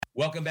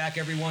Welcome back,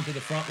 everyone, to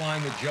the front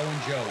line with Joe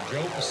and Joe.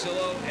 Joe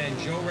Pasillo and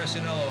Joe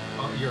Resinello.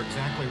 You're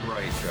exactly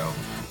right, Joe.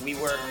 We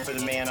work for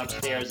the man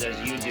upstairs as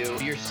you do.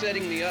 You're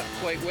setting me up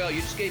quite well. You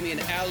just gave me an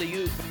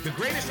alley-oop. The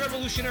greatest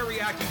revolutionary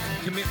act you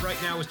can commit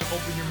right now is to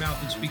open your mouth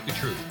and speak the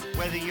truth.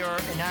 Whether you're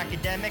an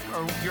academic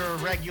or you're a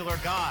regular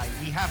guy,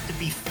 we have to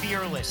be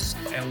fearless.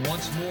 And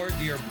once more,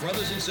 dear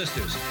brothers and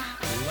sisters,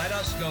 let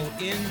us go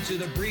into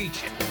the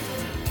breach.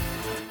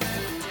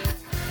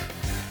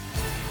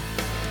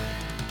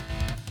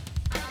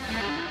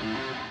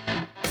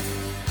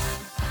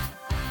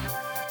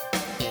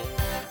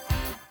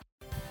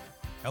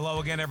 Hello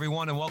again,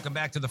 everyone, and welcome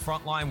back to the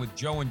front line with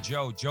Joe and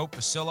Joe. Joe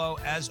Pasillo,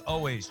 as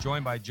always,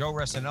 joined by Joe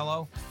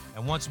Resinello.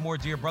 And once more,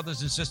 dear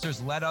brothers and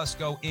sisters, let us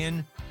go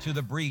into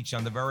the breach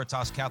on the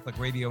Veritas Catholic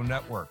Radio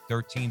Network,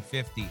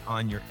 1350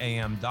 on your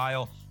AM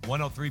dial,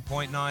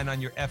 103.9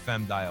 on your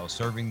FM dial,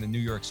 serving the New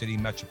York City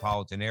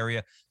metropolitan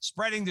area,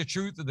 spreading the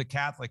truth of the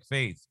Catholic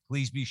faith.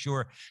 Please be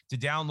sure to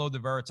download the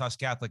Veritas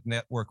Catholic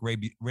Network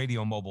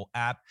radio mobile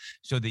app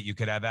so that you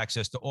could have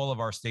access to all of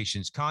our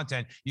station's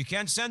content. You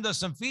can send us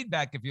some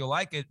feedback if you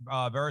like it,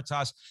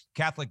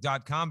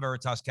 veritascatholic.com,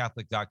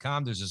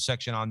 veritascatholic.com. There's a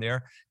section on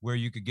there where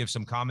you could give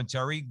some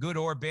commentary, good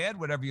or bad,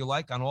 whatever you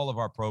like, on all of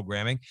our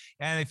programming.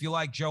 And if you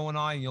like Joe and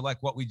I and you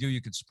like what we do,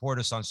 you can support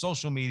us on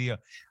social media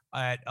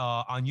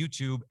on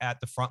YouTube at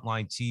The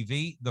Frontline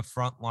TV, The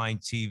Frontline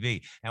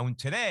TV. And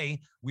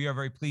today, we are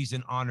very pleased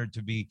and honored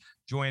to be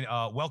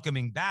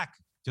welcoming back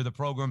to the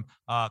program,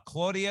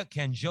 Claudia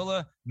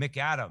Cangilla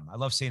McAdam. I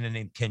love saying the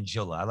name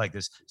Cangilla. I like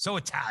this. So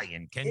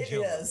Italian,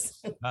 Cangilla. It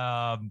is.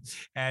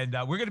 And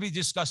we're going to be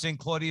discussing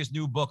Claudia's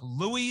new book,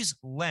 Louis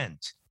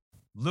Lent.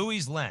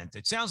 Louis Lent.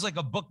 It sounds like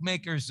a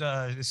bookmaker's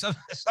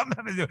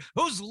something to do.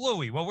 Who's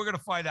Louis? Well, we're going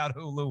to find out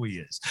who Louis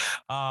is.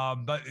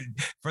 But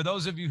for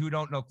those of you who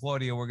don't know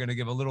Claudia, we're going to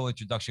give a little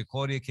introduction.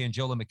 Claudia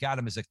Cangilla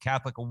McAdam is a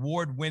Catholic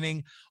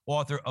award-winning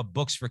author of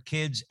books for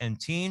kids and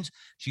teens.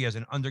 She has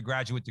an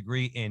undergraduate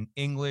degree in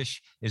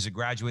English, is a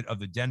graduate of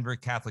the Denver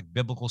Catholic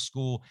Biblical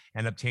School,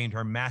 and obtained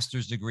her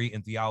master's degree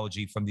in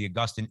theology from the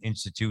Augustine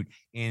Institute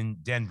in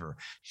Denver.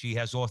 She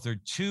has authored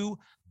 24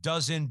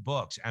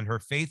 books, and her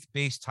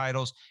faith-based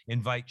titles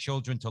invite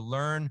children to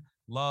learn,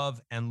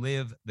 love, and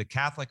live the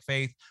Catholic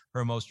faith.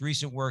 Her most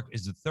recent work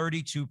is the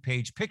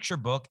 32-page picture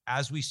book,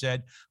 as we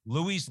said,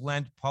 Louis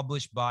Lent,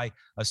 published by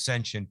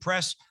Ascension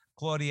Press.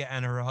 Claudia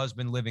and her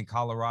husband live in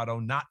Colorado,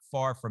 not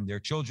far from their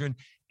children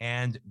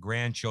and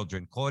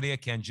grandchildren. Claudia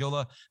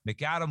Cangilla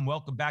McAdam,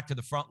 welcome back to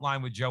the front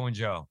line with Joe and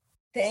Joe.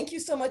 Thank you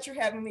so much for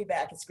having me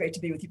back. It's great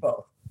to be with you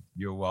both.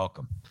 You're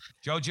welcome.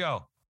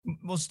 Joe.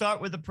 We'll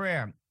start with a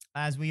prayer,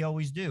 as we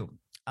always do.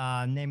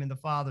 Name of the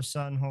Father,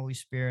 Son, Holy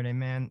Spirit,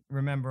 amen.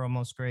 Remember, O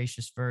most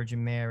gracious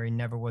Virgin Mary,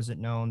 never was it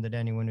known that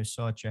anyone who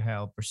sought your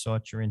help or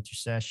sought your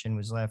intercession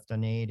was left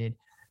unaided.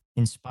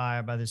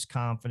 Inspired by this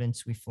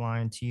confidence, we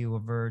fly unto you, a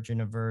virgin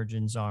of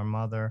virgins, our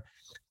mother.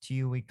 To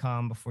you we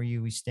come, before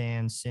you we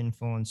stand,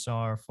 sinful and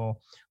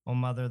sorrowful. O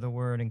Mother of the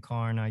Word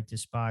incarnate,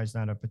 despise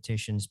not our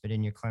petitions, but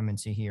in your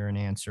clemency hear and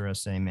answer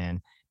us,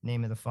 amen.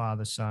 Name of the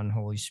Father, Son,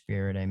 Holy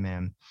Spirit,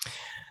 amen.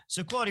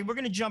 So, Claudia, we're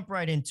going to jump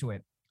right into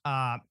it.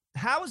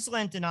 How is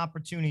Lent an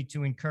opportunity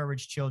to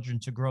encourage children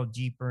to grow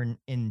deeper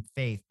in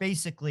faith?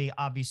 Basically,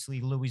 obviously,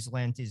 Louis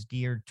Lent is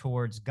geared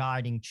towards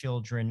guiding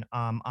children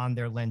on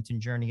their Lenten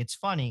journey. It's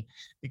funny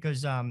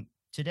because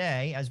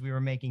today, as we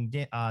were making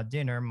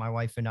dinner, my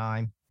wife and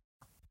I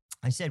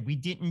said we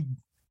didn't,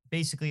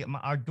 basically,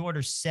 our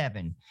daughter's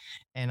 7,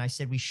 and I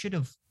said we should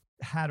have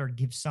had her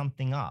give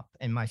something up,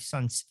 and my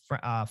son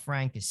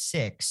Frank is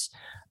 6,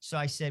 so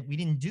I said we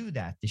didn't do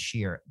that this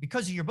year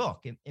because of your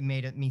book. It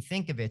made me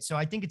think of it. So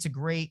I think it's a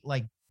great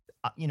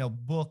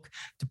book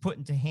to put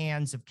into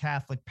hands of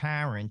Catholic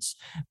parents,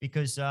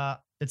 because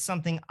it's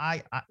something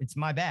it's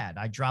my bad.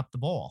 I dropped the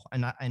ball,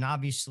 and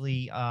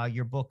obviously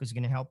your book is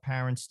going to help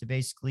parents to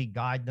basically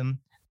guide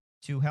them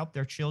to help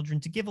their children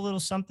to give a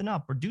little something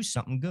up or do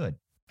something good.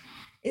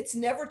 It's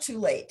never too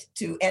late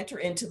to enter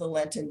into the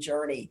Lenten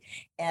journey.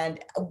 And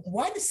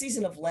why the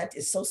season of Lent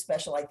is so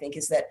special, I think,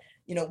 is that,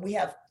 we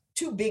have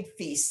 2 big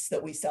feasts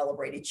that we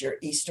celebrate each year,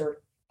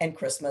 Easter and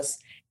Christmas.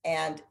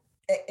 And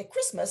at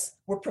Christmas,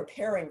 we're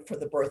preparing for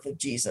the birth of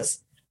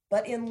Jesus.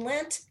 But in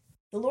Lent,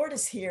 the Lord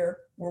is here.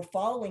 We're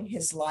following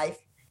his life,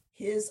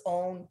 his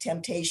own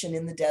temptation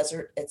in the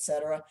desert,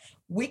 etc.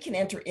 We can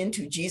enter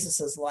into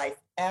Jesus's life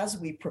as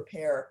we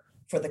prepare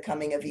for the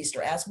coming of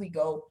Easter, as we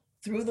go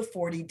through the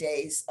 40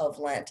 days of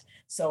Lent.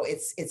 So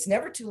it's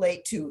never too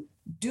late to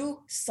do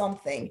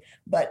something,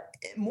 but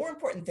more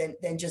important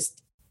than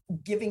just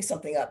giving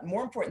something up,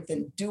 more important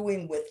than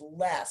doing with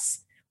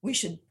less, we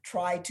should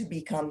try to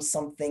become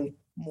something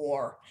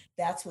more.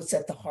 That's what's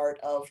at the heart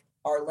of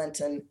our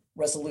Lenten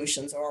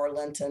resolutions or our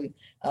Lenten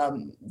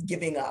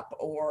giving up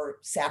or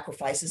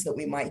sacrifices that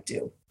we might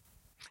do.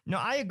 No,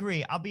 I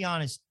agree. I'll be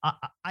honest.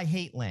 I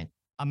hate Lent.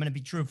 I'm going to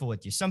be truthful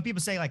with you. Some people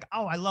say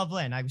oh, I love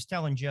Lent. I was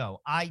telling Joe,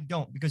 I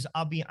don't, because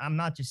I'm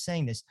not just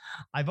saying this.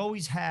 I've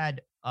always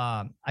had,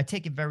 I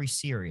take it very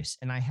serious,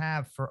 and I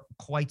have for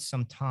quite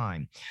some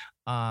time.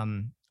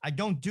 I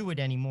don't do it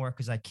anymore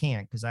because I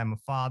can't, because I'm a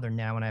father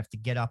now and I have to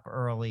get up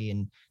early.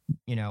 And,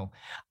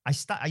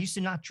 I used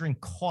to not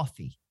drink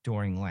coffee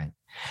during Lent.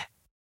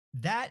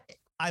 That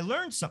I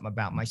learned something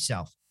about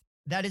myself.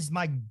 That is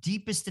my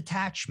deepest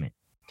attachment.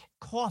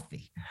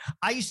 Coffee.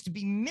 I used to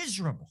be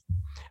miserable.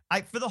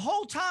 For the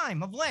whole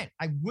time of Lent,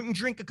 I wouldn't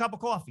drink a cup of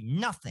coffee,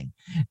 nothing.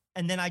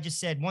 And then I just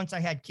said, once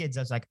I had kids,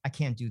 I was like, I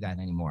can't do that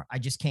anymore. I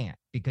just can't,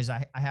 because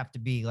I have to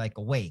be like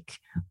awake.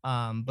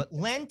 But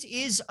Lent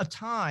is a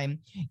time,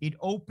 it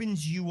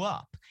opens you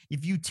up.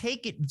 If you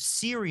take it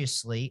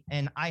seriously,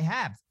 and I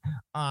have,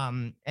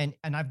 and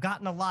I've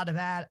gotten a lot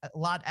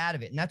out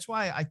of it. And that's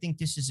why I think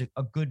this is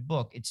a good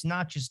book. It's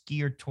not just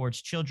geared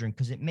towards children,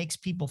 because it makes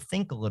people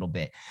think a little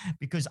bit,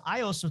 because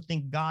I also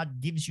think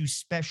God gives you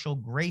special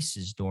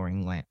graces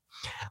during Lent.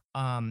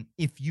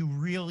 If you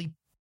really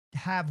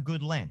have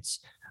good Lents.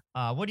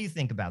 What do you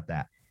think about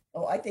that?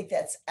 Oh, I think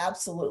that's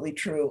absolutely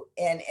true.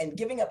 And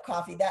giving up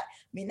coffee, that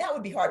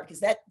would be hard, because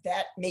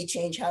that may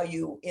change how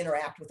you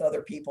interact with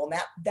other people.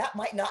 And that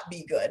might not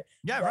be good.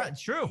 Yeah, right.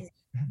 It's true.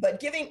 But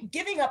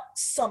giving up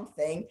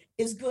something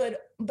is good,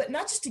 but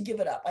not just to give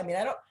it up. I mean,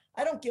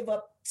 I don't give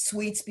up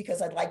sweets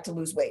because I'd like to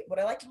lose weight. Would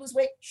I like to lose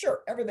weight?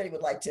 Sure. Everybody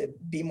would like to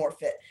be more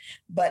fit.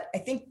 But I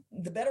think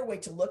the better way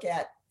to look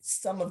at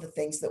some of the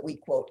things that we,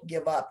 quote,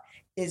 give up,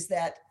 is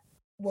that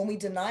when we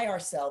deny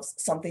ourselves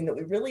something that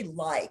we really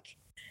like,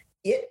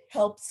 it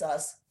helps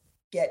us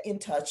get in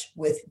touch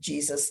with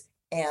Jesus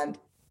and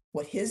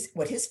what his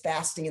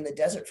fasting in the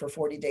desert for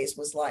 40 days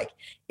was like.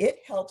 It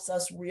helps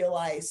us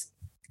realize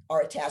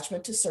our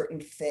attachment to certain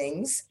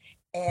things,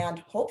 and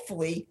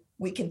hopefully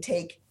we can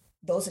take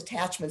those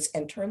attachments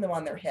and turn them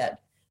on their head.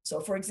 So,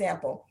 for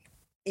example,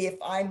 if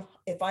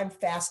I'm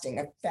fasting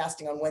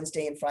on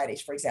Wednesday and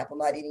Fridays, for example,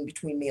 not eating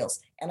between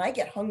meals, and I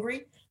get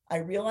hungry, I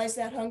realize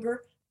that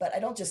hunger, but I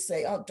don't just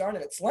say, oh, darn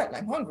it, it's Lent and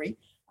I'm hungry.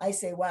 I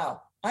say,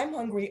 wow, I'm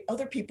hungry.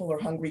 Other people are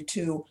hungry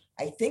too.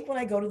 I think when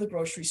I go to the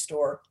grocery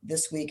store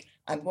this week,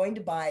 I'm going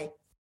to buy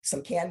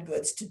some canned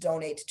goods to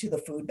donate to the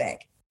food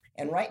bank.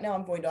 And right now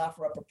I'm going to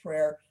offer up a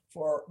prayer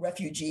for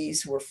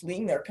refugees who are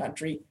fleeing their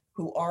country,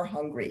 who are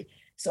hungry.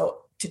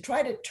 So to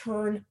try to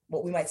turn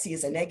what we might see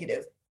as a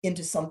negative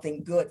into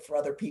something good for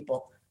other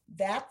people,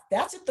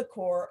 that's at the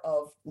core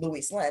of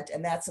Louis' Lent.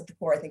 And that's at the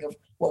core, I think, of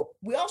what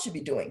we all should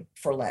be doing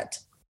for Lent.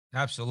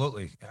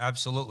 Absolutely.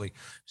 Absolutely.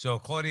 So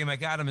Claudia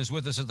McAdam is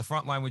with us at the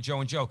front line with Joe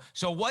and Joe.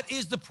 So what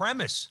is the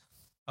premise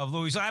of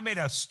Louis? I made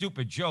a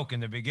stupid joke in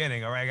the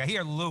beginning. All right. I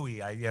hear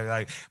Louis.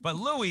 But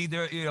Louis,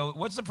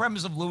 what's the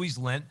premise of Louis'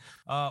 Lent?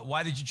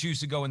 Why did you choose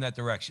to go in that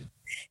direction?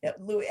 Yeah,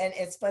 Louis, and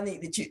it's funny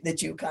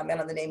that you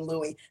comment on the name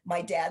Louis.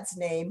 My dad's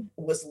name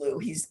was Lou.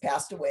 He's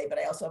passed away, but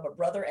I also have a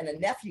brother and a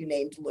nephew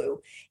named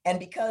Lou. And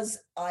because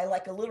I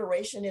like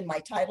alliteration in my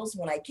titles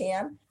when I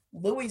can,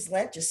 Louis'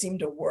 Lent just seemed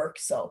to work.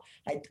 So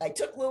I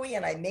took Louis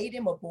and I made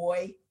him a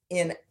boy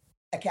in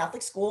a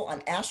Catholic school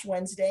on Ash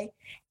Wednesday.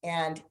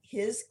 And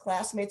his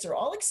classmates are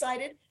all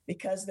excited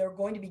because they're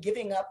going to be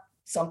giving up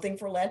something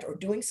for Lent or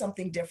doing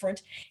something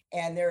different.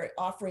 And they're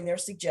offering their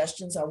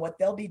suggestions on what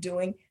they'll be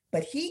doing.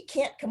 But he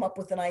can't come up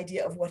with an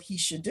idea of what he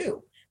should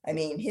do. I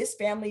mean, his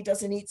family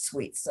doesn't eat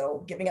sweets,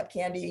 so giving up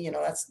candy,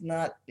 that's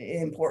not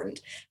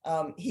important.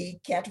 He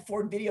can't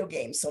afford video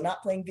games, so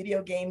not playing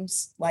video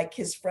games like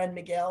his friend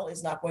Miguel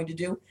is not going to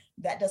do.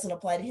 That doesn't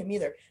apply to him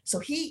either. So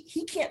he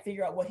can't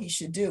figure out what he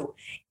should do.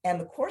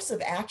 And the course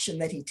of action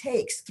that he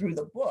takes through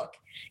the book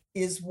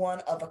is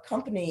one of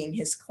accompanying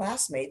his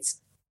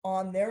classmates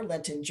on their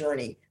Lenten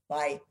journey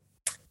by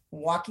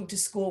walking to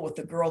school with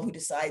the girl who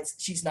decides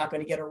she's not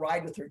going to get a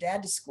ride with her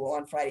dad to school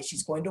on Friday.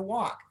 She's going to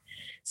walk.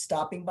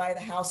 Stopping by the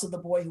house of the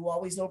boy who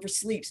always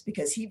oversleeps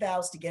because he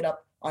vows to get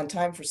up on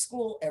time for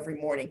school every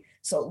morning.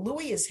 So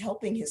Louis is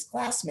helping his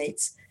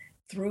classmates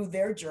through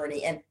their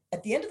journey. And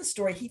at the end of the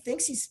story, he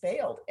thinks he's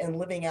failed in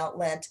living out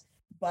Lent,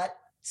 but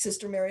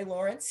Sister Mary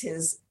Lawrence,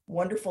 his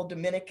wonderful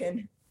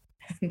Dominican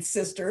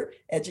sister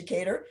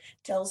educator,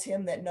 tells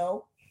him that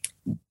no,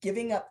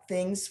 giving up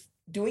things,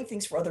 doing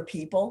things for other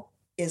people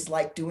is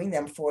like doing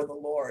them for the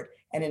Lord.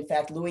 And in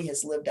fact, Louis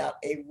has lived out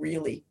a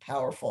really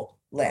powerful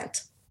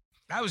Lent.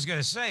 I was going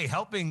to say,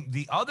 helping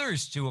the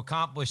others to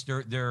accomplish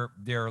their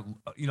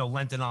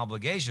Lenten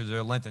obligations,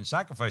 their Lenten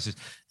sacrifices.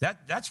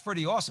 That's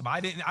pretty awesome.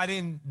 I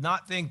did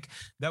not think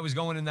that was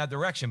going in that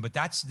direction, but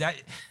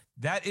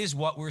that is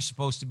what we're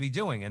supposed to be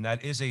doing, and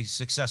that is a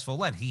successful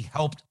Lent. He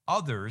helped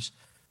others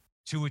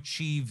to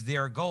achieve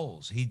their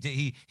goals. He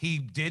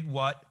did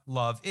what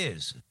love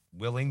is.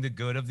 Willing the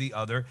good of the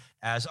other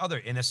as other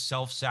in a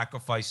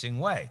self-sacrificing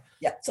way.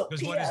 Yeah. So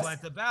because what is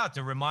Lent about?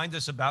 To remind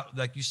us about,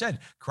 like you said,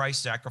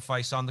 Christ's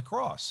sacrifice on the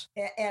cross.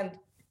 And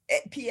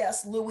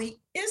P.S.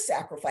 Louis is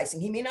sacrificing.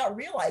 He may not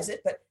realize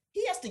it, but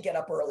he has to get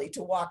up early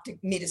to walk to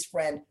meet his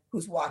friend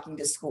who's walking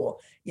to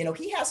school.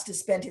 He has to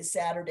spend his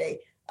Saturday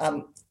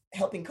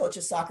helping coach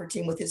a soccer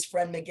team with his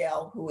friend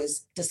Miguel, who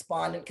is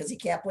despondent because he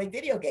can't play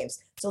video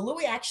games. So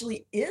Louis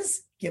actually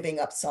is giving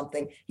up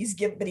something. He's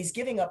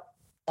giving up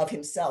of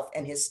himself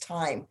and his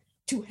time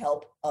to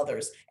help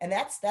others. And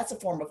that's a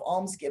form of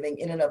almsgiving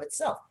in and of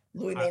itself.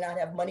 Louis may not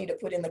have money to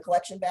put in the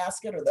collection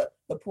basket or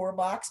the poor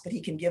box, but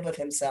he can give of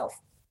himself.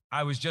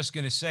 I was just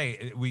going to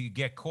say, we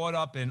get caught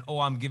up in, oh,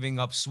 I'm giving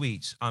up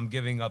sweets. I'm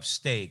giving up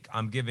steak.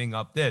 I'm giving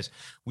up this.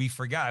 We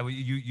forgot.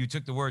 You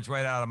took the words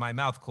right out of my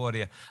mouth,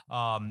 Claudia.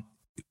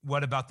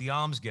 What about the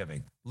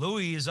almsgiving?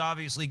 Louis is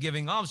obviously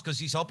giving alms because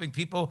he's helping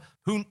people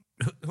who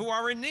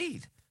are in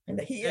need. And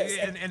he is.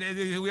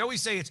 And we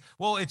always say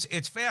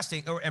it's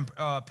fasting or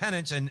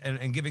penance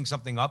and giving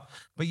something up.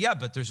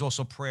 But there's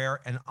also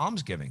prayer and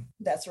almsgiving.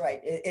 That's right.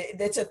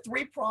 It's a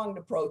three-pronged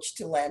approach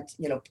to Lent,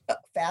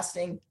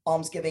 fasting,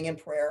 almsgiving, and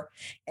prayer.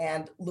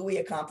 And Louis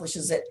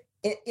accomplishes it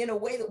in a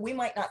way that we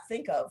might not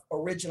think of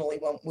originally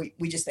when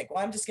we just think,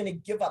 well, I'm just going to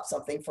give up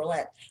something for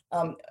Lent.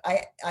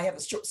 I have a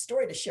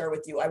story to share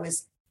with you. I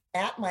was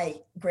at my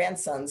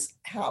grandson's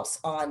house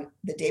on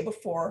the day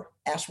before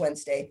Ash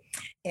Wednesday,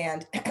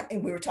 and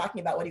we were talking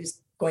about what he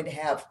was going to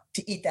have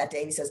to eat that day.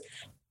 And he says,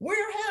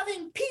 "We're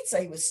having pizza."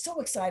 He was so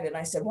excited. And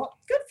I said, "Well,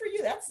 good for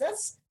you.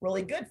 That's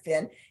really good,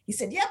 Finn." He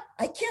said, "Yep,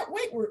 I can't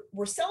wait.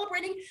 We're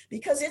celebrating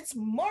because it's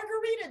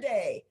Margarita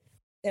Day."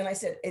 And I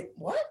said,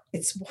 "What?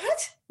 It's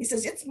what?" He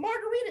says, "It's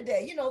Margarita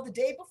Day. The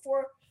day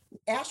before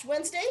Ash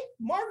Wednesday,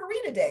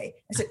 Margarita Day."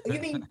 I said, "Oh, you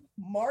mean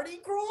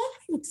Mardi Gras?"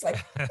 He's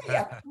like,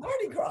 "Yeah,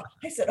 Mardi Gras."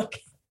 I said,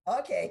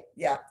 okay,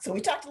 yeah. So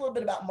we talked a little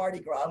bit about Mardi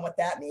Gras and what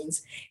that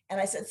means. And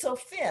I said, "So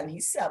Finn,"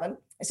 he's 7.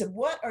 I said,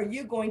 "What are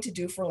you going to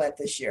do for Lent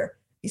this year?"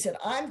 He said,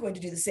 "I'm going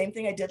to do the same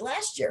thing I did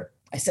last year."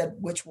 I said,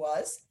 "Which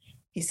was?"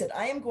 He said,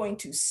 "I am going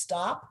to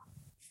stop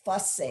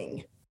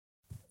fussing."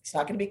 He's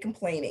not going to be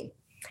complaining.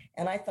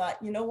 And I thought,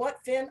 you know what,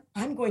 Finn?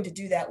 I'm going to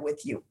do that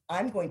with you.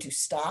 I'm going to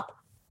stop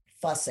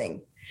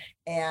fussing.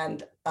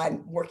 And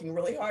I'm working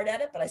really hard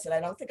at it, but I said,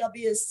 I don't think I'll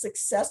be as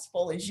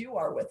successful as you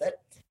are with it.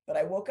 But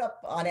I woke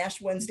up on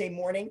Ash Wednesday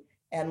morning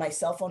and my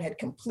cell phone had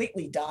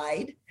completely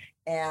died.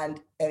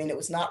 And it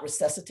was not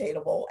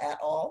resuscitatable at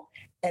all.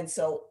 And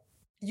so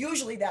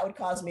usually that would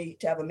cause me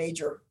to have a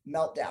major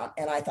meltdown.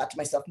 And I thought to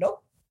myself,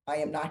 nope, I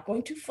am not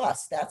going to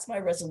fuss. That's my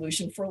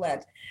resolution for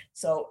Lent.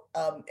 So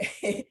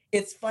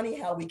it's funny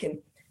how we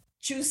can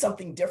choose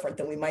something different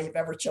than we might have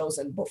ever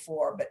chosen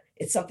before, but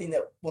it's something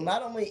that will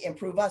not only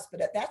improve us, but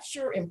that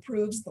sure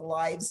improves the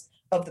lives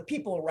of the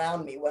people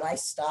around me when I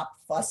stop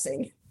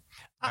fussing.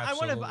 I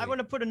want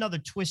to put another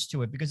twist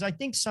to it, because I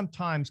think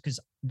sometimes, because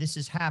this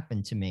has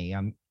happened to me,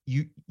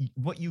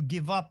 what you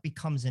give up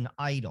becomes an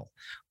idol.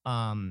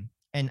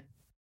 And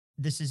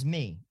this is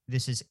me.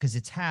 This is because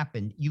it's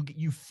happened. You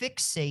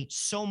fixate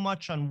so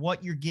much on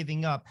what you're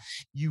giving up,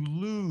 you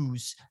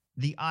lose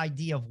the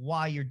idea of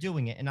why you're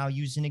doing it. And I'll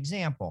use an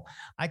example.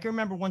 I can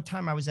remember one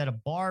time I was at a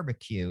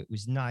barbecue. It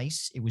was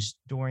nice. It was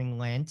during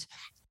Lent,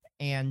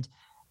 and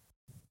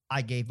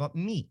I gave up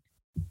meat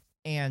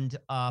and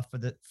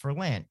for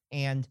Lent.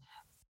 And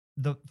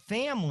the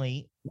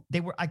family,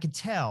 I could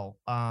tell,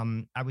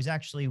 I was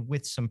actually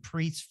with some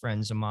priest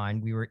friends of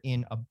mine. We were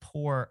in a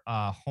poor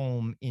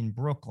home in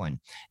Brooklyn,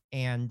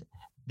 and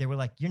they were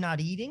like, "You're not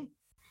eating?"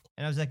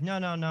 And I was like, no,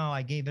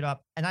 I gave it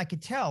up. And I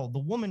could tell the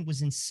woman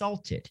was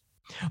insulted,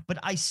 but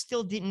I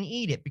still didn't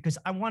eat it because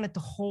I wanted to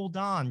hold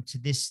on to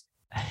this.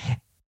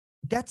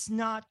 That's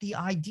not the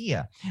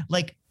idea.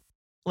 Like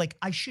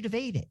I should have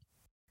ate it.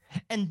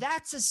 And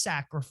that's a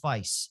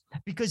sacrifice,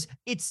 because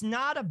it's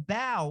not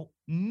about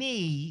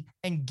me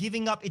and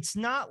giving up. It's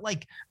not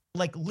like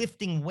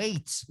lifting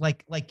weights,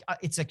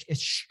 it's a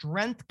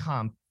strength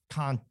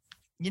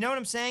you know what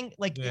I'm saying?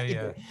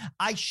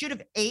 I should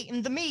have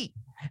eaten the meat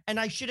and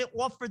I should have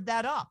offered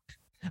that up.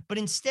 But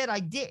instead I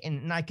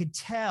didn't. And I could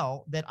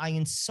tell that I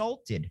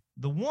insulted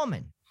the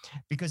woman,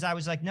 because I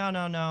was like, no.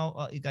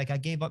 I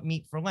gave up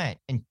meat for Lent,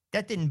 and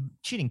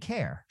she didn't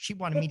care. She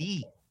wanted me to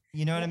eat.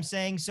 You know what I'm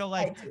saying? So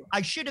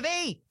I should have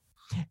ate.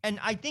 And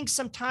I think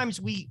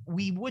sometimes we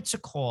what's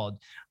it called?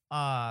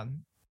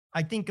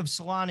 I think of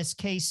Solanus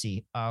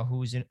Casey,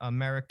 who's an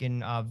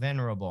American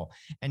venerable,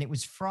 and it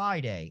was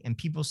Friday, and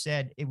people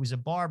said it was a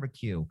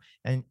barbecue,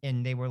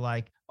 and they were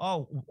like,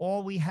 "Oh,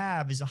 all we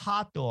have is a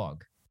hot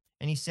dog,"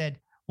 and he said,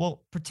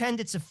 "Well, pretend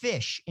it's a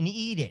fish and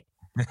eat it."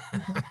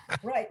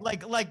 Right.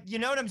 You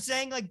know what I'm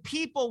saying? Like,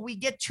 people, we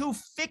get too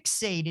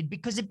fixated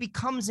because it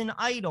becomes an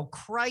idol.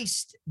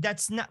 Christ,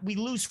 we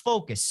lose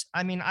focus.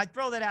 I mean, I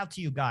throw that out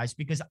to you guys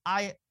because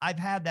I've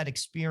had that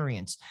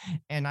experience,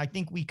 and I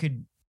think we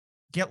could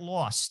get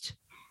lost.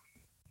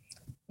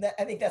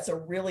 I think that's a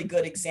really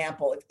good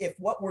example. If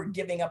what we're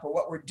giving up or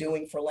what we're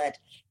doing for Lent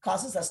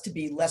causes us to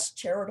be less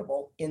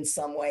charitable in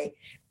some way,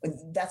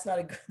 that's not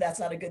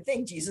a good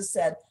thing. Jesus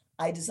said,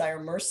 "I desire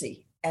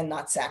mercy and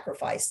not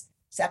sacrifice."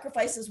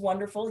 Sacrifice is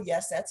wonderful.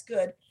 Yes, that's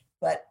good.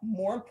 But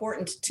more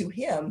important to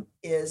him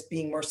is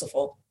being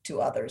merciful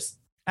to others.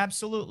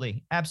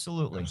 Absolutely.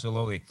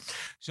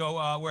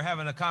 So we're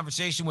having a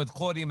conversation with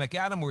Claudia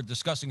McAdam. We're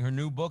discussing her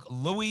new book,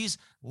 Louis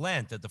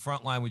Lent, at the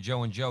front line with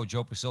Joe and Joe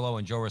Pasillo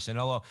and Joe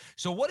Rossinello.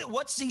 So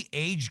what's the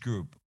age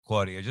group,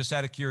 Claudia, just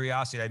out of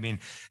curiosity? I mean,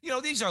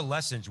 these are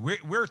lessons.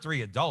 We're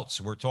three adults.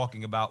 We're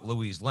talking about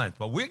Louis Lent,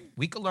 but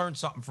we could learn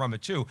something from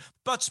it too.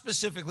 But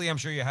specifically, I'm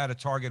sure you had a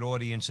target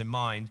audience in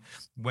mind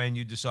when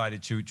you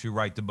decided to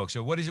write the book.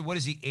 So what is it? What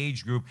is the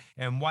age group,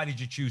 and why did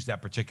you choose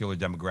that particular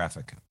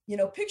demographic?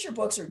 Picture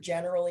books are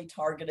generally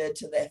targeted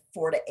to the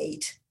 4 to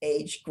 8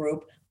 age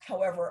group.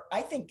 However,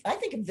 I think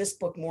of this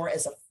book more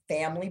as a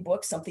family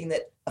book, something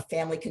that a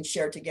family can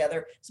share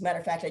together. As a matter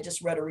of fact, I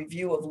just read a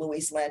review of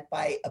Louis Lent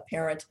by a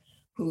parent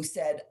who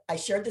said, I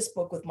shared this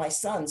book with my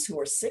sons who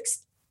are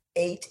 6,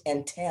 8,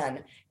 and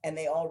 10, and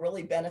they all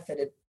really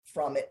benefited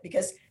from it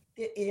because,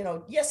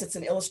 yes, it's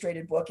an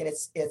illustrated book and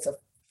it's a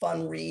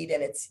fun read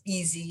and it's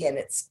easy and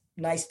it's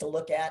nice to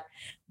look at,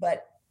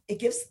 but it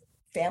gives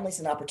families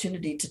an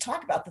opportunity to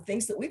talk about the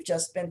things that we've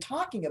just been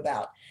talking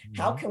about.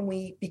 Mm-hmm. How can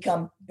we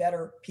become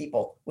better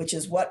people, which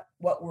is what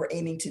we're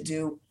aiming to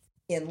do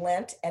in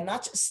Lent, and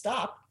not just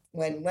stop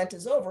when Lent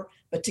is over,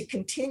 but to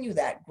continue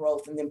that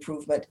growth and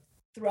improvement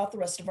throughout the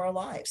rest of our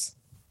lives.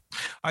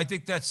 I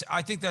think that's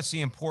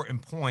the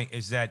important point,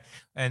 is that,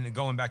 and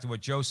going back to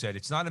what Joe said,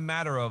 it's not a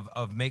matter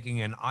of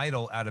making an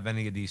idol out of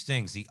any of these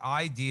things. The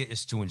idea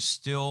is to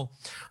instill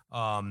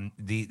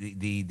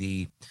the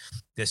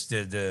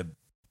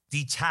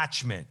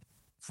detachment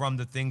from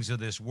the things of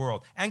this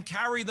world and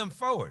carry them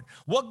forward.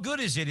 What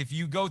good is it if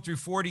you go through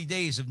 40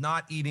 days of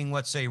not eating,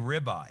 let's say,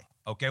 ribeye,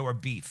 okay, or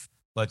beef,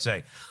 let's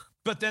say,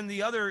 but then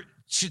the other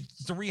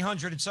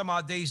 300 and some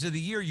odd days of the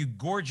year, you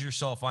gorge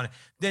yourself on it,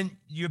 then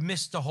you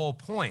missed the whole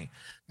point.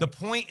 The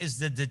point is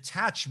the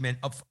detachment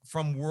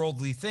from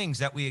worldly things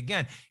that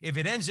again, if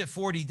it ends at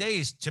 40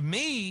 days, to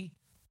me,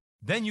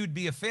 then you'd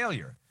be a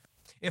failure.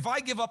 If I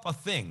give up a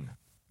thing,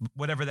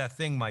 whatever that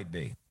thing might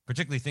be,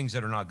 particularly things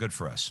that are not good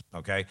for us,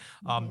 okay?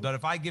 But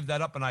if I give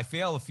that up and I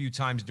fail a few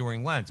times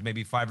during Lent,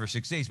 maybe 5 or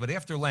 6 days, but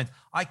after Lent,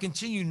 I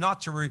continue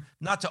not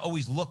to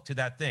always look to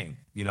that thing,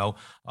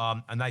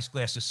 a nice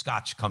glass of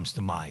scotch comes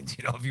to mind,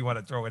 if you want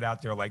to throw it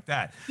out there like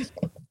that.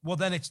 Well,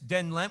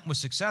 then Lent was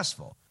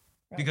successful,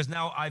 right? Because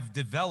now I've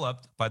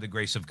developed, by the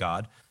grace of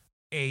God,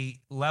 a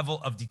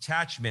level of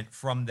detachment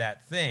from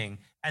that thing.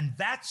 And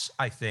that's,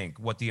 I think,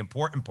 what the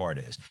important part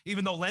is.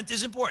 Even though Lent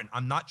is important,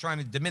 I'm not trying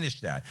to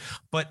diminish that,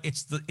 but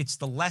it's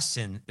the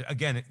lesson,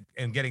 again,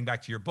 and getting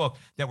back to your book,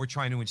 that we're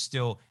trying to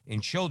instill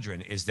in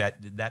children, is that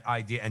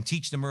idea, and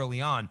teach them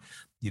early on.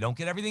 You don't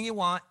get everything you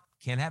want,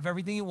 can't have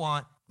everything you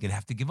want, you're gonna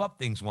have to give up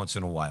things once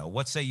in a while.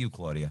 What say you,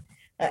 Claudia?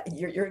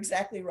 You're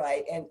exactly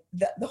right. And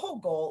the whole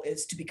goal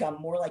is to become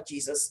more like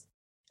Jesus.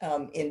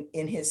 In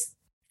his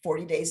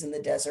 40 days in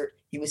the desert,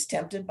 he was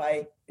tempted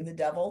by the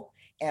devil,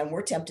 and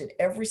we're tempted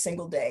every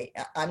single day.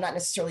 I'm not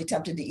necessarily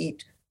tempted to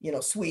eat,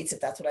 sweets, if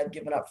that's what I've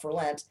given up for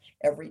Lent,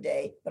 every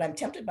day, but I'm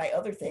tempted by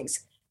other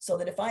things. So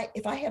that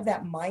if I have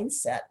that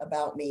mindset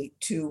about me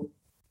to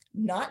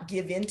not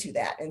give into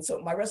that. And so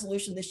my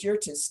resolution this year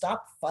to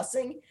stop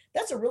fussing,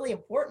 that's a really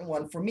important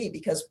one for me,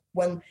 because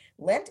when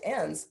Lent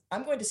ends,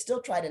 I'm going to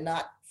still try to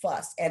not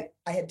fuss. And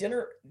I had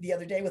dinner the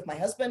other day with my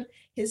husband,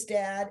 his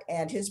dad,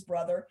 and his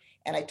brother,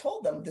 and I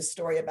told them the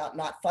story about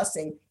not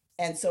fussing.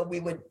 And so we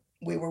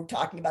were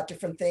talking about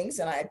different things,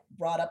 and I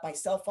brought up my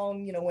cell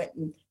phone, went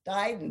and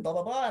died and blah,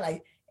 blah, blah.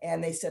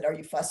 And they said, "Are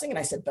you fussing?" And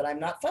I said, "But I'm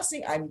not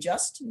fussing. I'm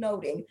just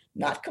noting,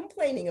 not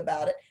complaining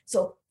about it."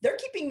 So they're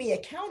keeping me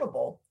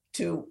accountable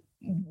to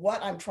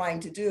what I'm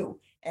trying to do.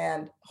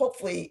 And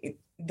hopefully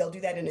they'll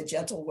do that in a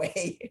gentle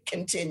way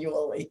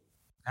continually.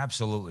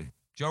 Absolutely.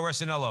 Joe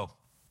Resinello.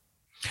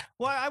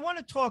 Well, I want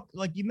to talk,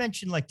 like you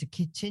mentioned, like to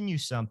continue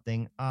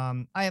something.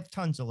 I have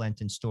tons of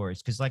Lenten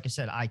stories because, like I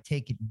said, I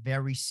take it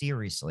very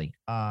seriously.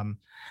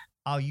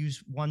 I'll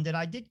use one that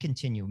I did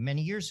continue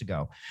many years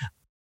ago.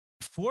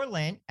 For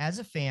Lent, as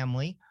a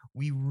family,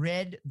 we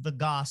read the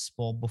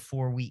gospel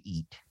before we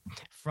eat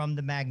from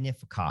the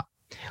Magnificat.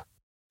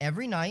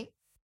 Every night,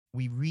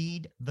 we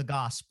read the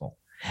gospel.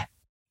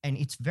 And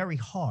it's very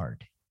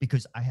hard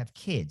because I have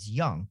kids,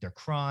 young, they're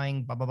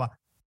crying, blah, blah, blah.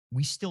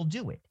 We still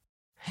do it.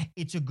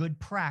 It's a good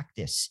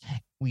practice.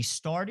 We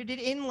started it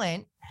in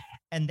Lent,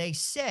 and they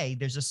say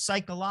there's a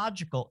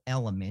psychological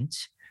element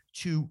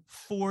to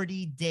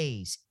 40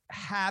 days.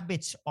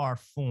 Habits are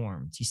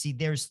formed. You see,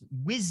 there's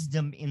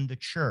wisdom in the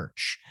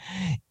church.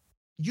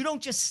 You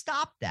don't just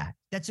stop that.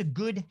 That's a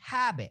good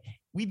habit.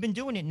 We've been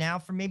doing it now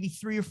for maybe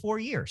 3 or 4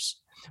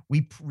 years.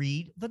 We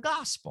read the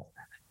gospel,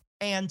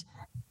 and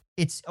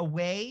it's a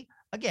way,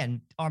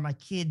 again, are my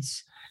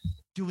kids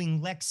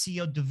doing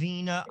Lectio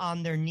Divina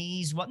on their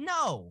knees? Well,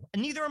 no,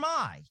 and neither am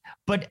I,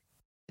 but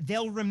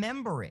they'll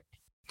remember it.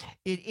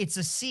 It's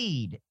a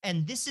seed,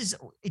 and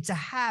it's a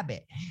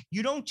habit.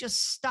 You don't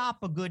just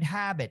stop a good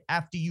habit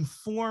after you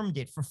formed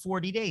it for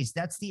 40 days.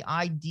 That's the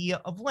idea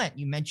of Lent.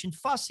 You mentioned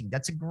fussing.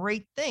 That's a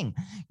great thing.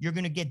 You're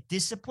going to get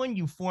disciplined,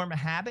 you form a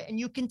habit, and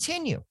you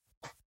continue.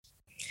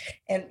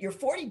 And your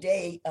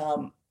 40-day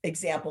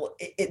example,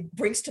 it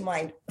brings to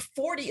mind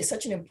 40 is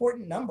such an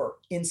important number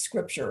in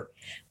Scripture.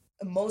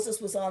 Moses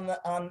was on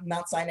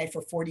Mount Sinai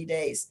for 40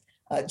 days.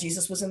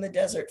 Jesus was in the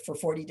desert for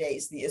 40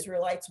 days. The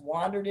Israelites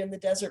wandered in the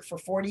desert for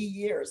 40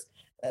 years.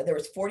 There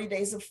was 40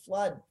 days of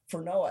flood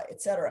for Noah,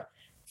 etc.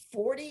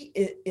 40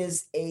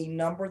 is a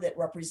number that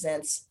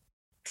represents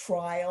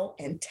trial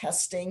and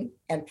testing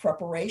and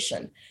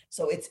preparation.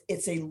 So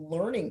it's a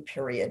learning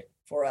period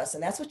for us.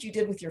 And that's what you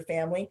did with your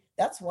family.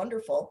 That's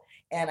wonderful.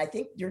 And I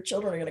think your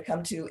children are going to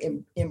come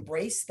to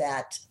embrace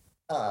that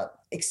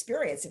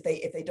experience if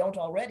they don't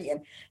already.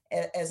 And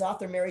as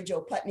author Mary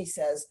Jo Putney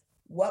says,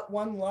 what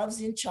one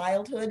loves in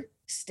childhood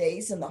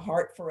stays in the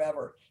heart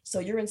forever. So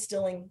you're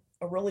instilling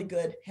a really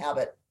good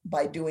habit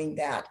by doing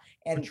that.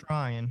 And we're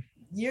trying.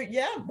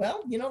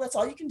 Well, that's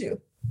all you can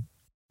do.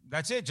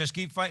 That's it. Just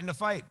keep fighting the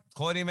fight.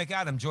 Claudia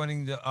McAdam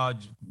joining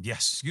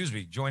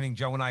joining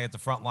Joe and I at the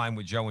front line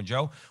with Joe and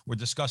Joe. We're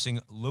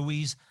discussing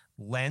Louis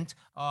Lent.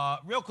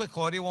 Real quick,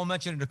 Claudia, we'll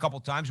mention it a couple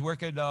times. Where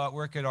could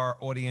our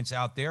audience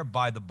out there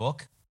buy the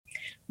book?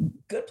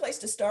 Good place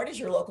to start is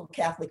your local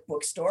Catholic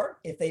bookstore.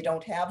 If they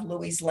don't have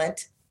Louis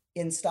Lent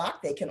in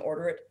stock, they can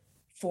order it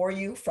for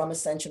you from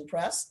Ascension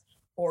Press,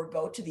 or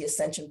go to the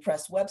Ascension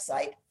Press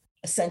website,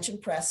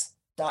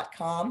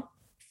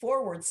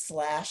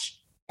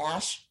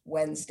 ascensionpress.com/Ash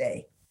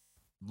Wednesday.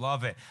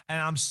 Love it.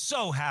 And I'm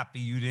so happy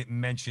you didn't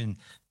mention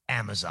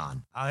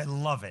Amazon. I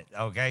love it.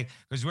 Okay.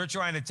 Because we're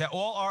trying to tell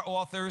all our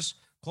authors,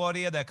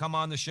 Claudia, that come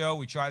on the show,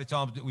 we try to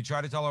tell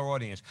our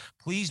audience,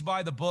 please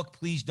buy the book.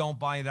 Please don't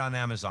buy it on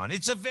Amazon.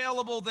 It's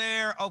available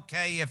there.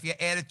 Okay. If you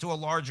add it to a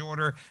large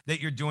order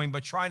that you're doing,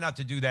 but try not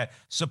to do that.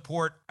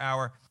 Support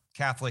our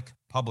Catholic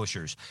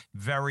publishers.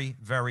 Very,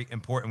 very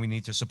important. We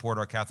need to support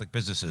our Catholic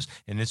businesses,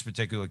 in this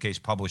particular case,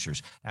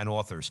 publishers and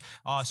authors.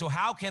 So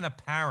how can a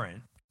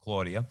parent,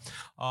 Claudia,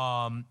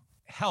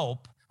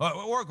 help,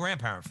 or a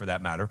grandparent for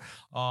that matter,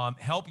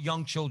 help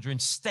young children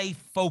stay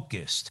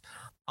focused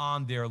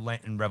on their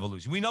Lenten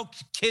revolution? We know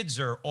kids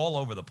are all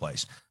over the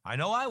place. I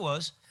know I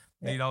was.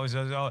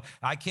 So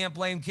I can't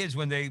blame kids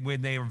when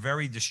they are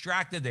very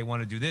distracted. They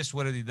want to do this,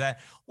 want to do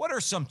that. What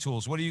are some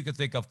tools? What do you could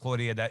think of,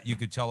 Claudia, that you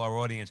could tell our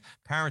audience,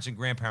 parents and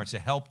grandparents, to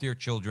help their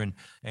children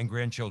and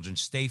grandchildren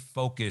stay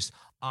focused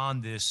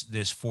on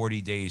this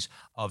 40 days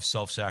of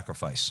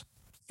self-sacrifice?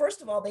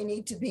 First of all, they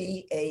need to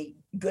be a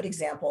good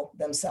example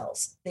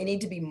themselves. They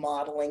need to be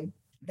modeling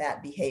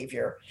that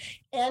behavior.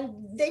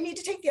 And they need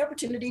to take the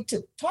opportunity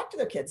to talk to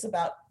their kids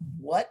about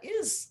what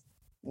is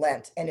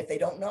Lent. And if they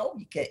don't know,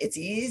 it's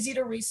easy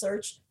to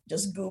research.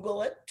 Just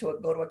Google it,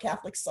 go to a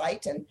Catholic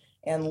site and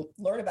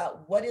learn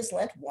about what is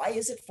Lent. Why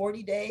is it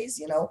 40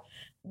 days?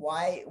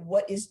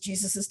 What is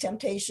Jesus's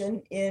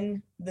temptation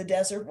in the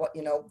desert?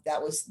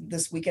 That was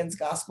this weekend's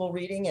gospel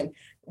reading. And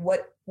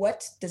what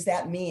does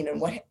that mean? And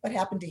what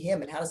happened to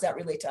him? And how does that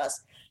relate to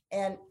us?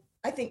 And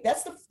I think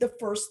that's the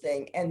first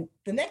thing. And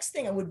the next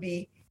thing would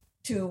be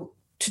to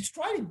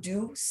try to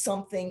do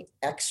something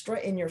extra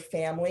in your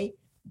family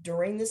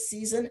during this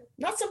season.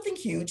 Not something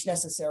huge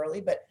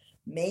necessarily, but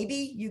maybe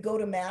you go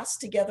to Mass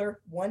together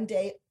one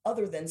day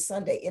other than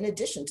Sunday, in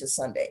addition to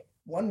Sunday,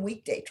 one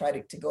weekday, try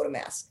to go to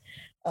Mass.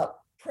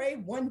 Pray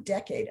one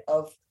decade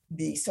of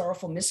the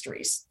Sorrowful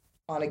Mysteries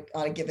on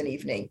a given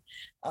evening.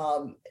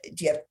 Do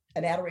you have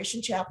an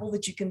adoration chapel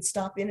that you can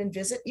stop in and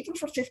visit, even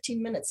for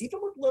 15 minutes,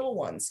 even with little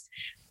ones?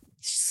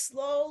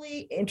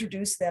 Slowly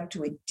introduce them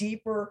to a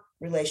deeper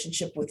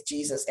relationship with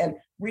Jesus. And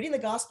reading the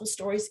gospel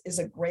stories is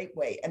a great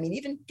way. I mean,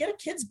 even get a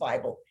kid's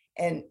Bible,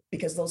 and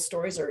because those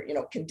stories are,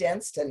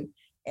 condensed and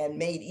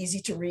made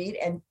easy to read,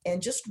 and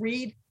just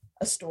read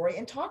a story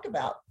and talk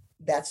about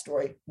that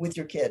story with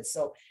your kids.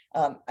 So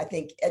I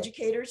think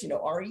educators,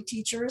 RE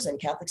teachers and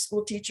Catholic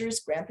school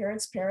teachers,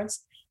 grandparents,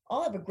 parents,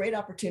 all have a great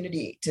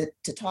opportunity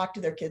to talk to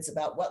their kids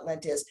about what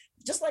Lent is.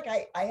 Just like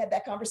I had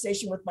that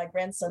conversation with my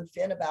grandson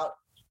Finn about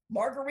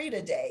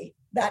Margarita Day.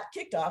 That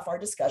kicked off our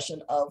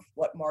discussion of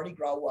what Mardi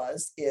Gras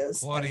is.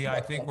 Claudia,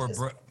 I think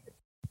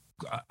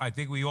I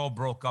think we all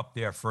broke up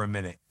there for a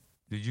minute.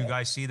 Did you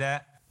guys see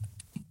that?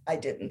 I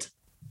didn't.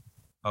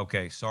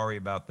 Okay, sorry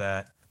about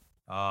that.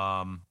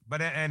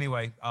 But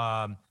anyway,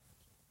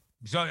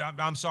 so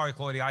I'm sorry,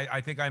 Claudia. I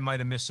think I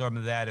might have missed some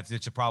of that. If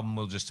it's a problem,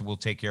 we'll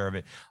take care of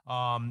it.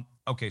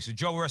 Okay, so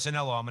Joe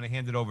Resinello, I'm going to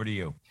hand it over to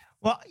you.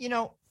 Well,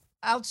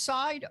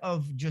 outside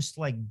of just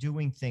like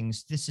doing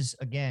things, this is,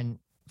 again,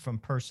 from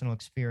personal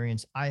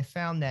experience, I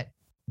found that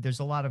there's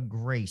a lot of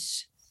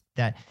grace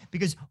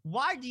because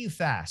why do you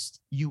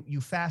fast?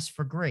 You fast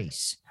for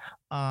grace.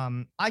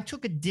 I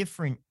took a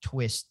different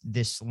twist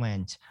this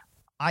Lent.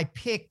 I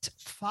picked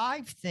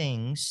 5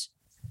 things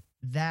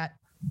that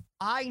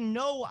I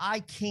know I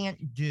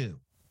can't do.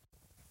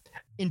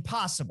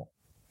 Impossible.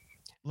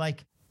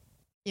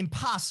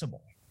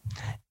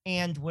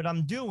 And what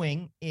I'm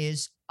doing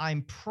is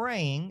I'm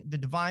praying the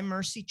Divine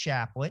Mercy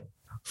Chaplet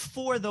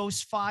for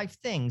those 5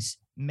 things,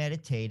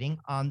 meditating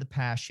on the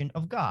Passion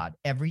of God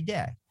every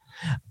day.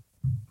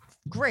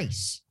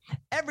 Grace.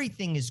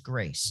 Everything is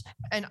grace.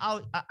 And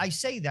I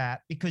say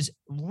that because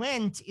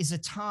Lent is a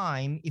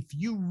time, if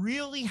you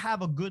really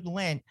have a good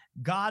Lent,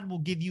 God will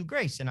give you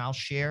grace. And I'll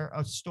share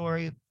a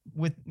story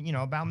with,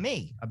 about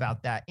me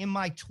about that. In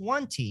my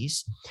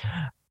 20s,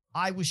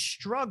 I was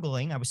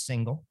struggling. I was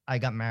single. I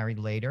got married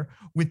later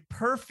with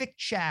perfect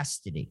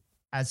chastity.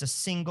 as a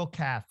single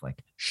Catholic,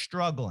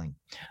 struggling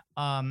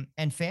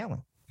and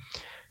failing.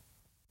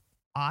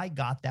 I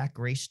got that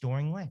grace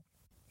during Lent.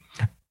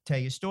 Tell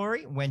you a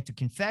story. Went to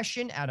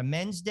confession at a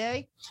men's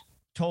day,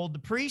 told the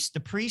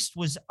priest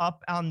was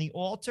up on the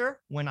altar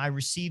when I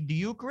received the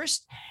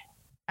Eucharist.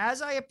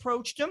 As I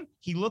approached him,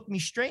 he looked me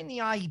straight in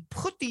the eye. He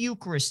put the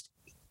Eucharist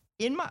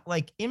in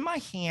my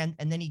hand,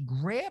 and then he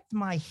grabbed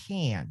my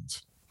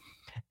hand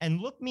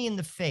and looked me in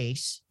the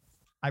face.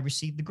 I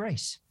received the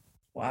grace.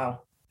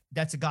 Wow.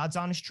 That's a God's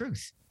honest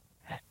truth.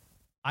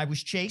 I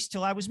was chaste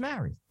till I was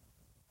married.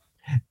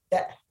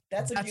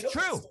 That's beautiful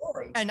true.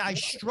 Story. And I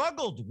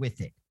struggled with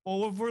it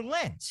over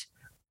Lent.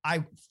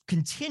 I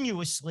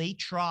continuously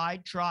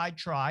tried.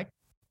 I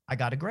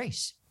got a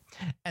grace.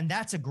 And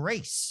that's a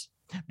grace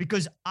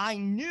because I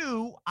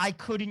knew I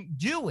couldn't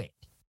do it.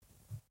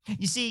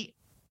 You see,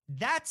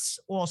 that's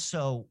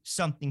also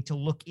something to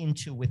look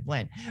into with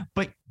Lent.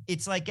 But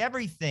it's like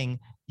everything,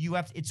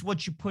 it's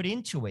what you put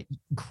into it.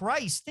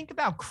 Think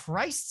about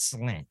Christ's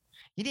Lent.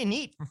 He didn't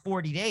eat for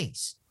 40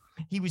 days.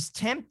 He was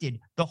tempted,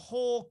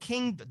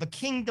 the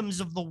kingdoms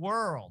of the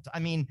world. I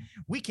mean,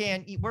 we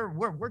can't eat.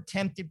 We're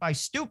tempted by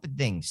stupid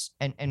things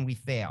and we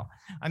fail.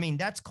 I mean,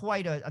 that's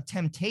quite a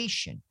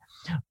temptation.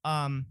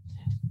 And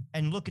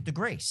look at the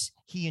grace.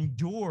 He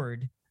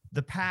endured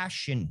the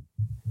passion.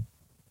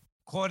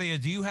 Claudia,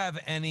 do you have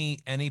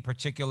any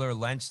particular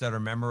Lents that are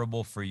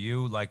memorable for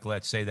you? Like,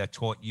 let's say, that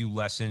taught you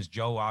lessons.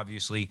 Joe,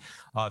 obviously,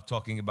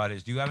 talking about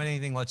his. Do you have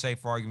anything, let's say,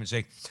 for argument's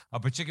sake, a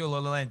particular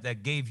Lent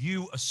that gave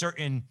you a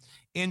certain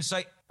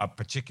insight, a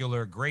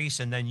particular grace,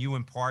 and then you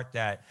impart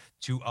that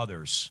to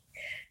others?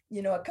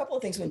 You know, a couple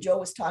of things when Joe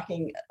was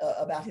talking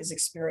about his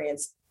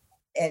experience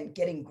and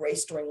getting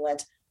grace during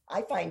Lent,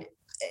 I find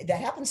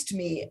that happens to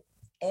me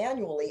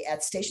annually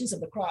at Stations of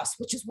the Cross,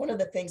 which is one of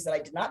the things that I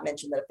did not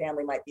mention that a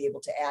family might be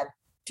able to add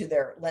to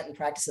their Lenten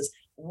practices.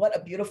 What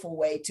a beautiful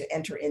way to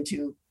enter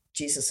into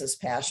Jesus's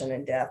passion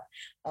and death.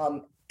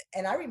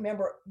 And I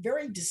remember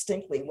very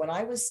distinctly when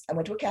I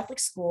went to a Catholic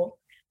school.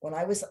 When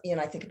I was in,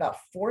 I think, about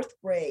fourth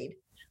grade,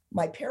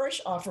 my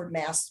parish offered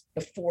Mass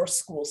before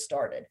school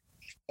started.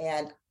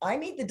 And I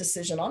made the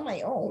decision on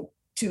my own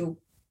to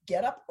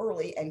get up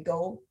early and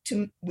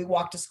we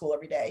walked to school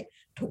every day,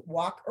 to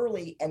walk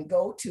early and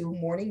go to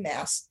morning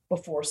Mass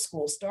before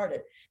school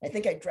started. I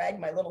think I dragged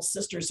my little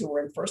sisters who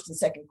were in first and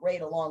second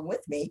grade along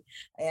with me,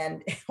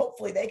 and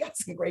hopefully they got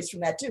some grace from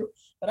that too.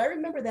 But I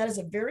remember that as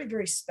a very,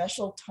 very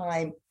special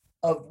time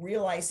of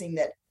realizing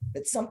that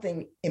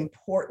something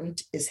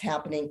important is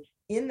happening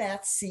in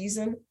that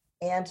season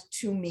and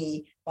to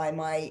me by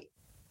my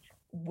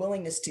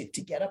willingness to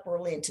get up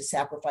early and to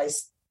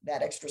sacrifice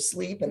that extra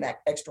sleep and that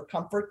extra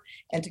comfort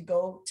and to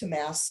go to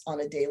Mass on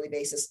a daily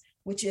basis,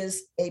 which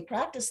is a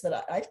practice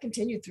that I've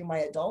continued through my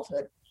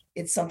adulthood.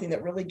 It's something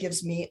that really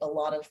gives me a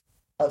lot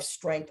of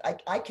strength.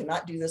 I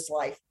cannot do this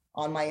life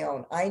on my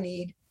own. I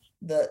need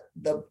the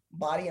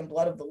body and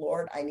blood of the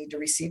Lord. I need to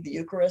receive the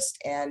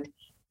Eucharist and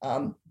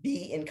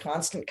be in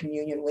constant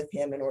communion with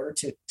him in order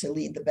to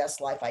lead the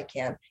best life I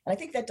can. And I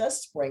think that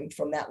does spring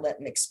from that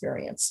Lenten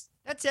experience.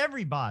 That's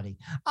everybody.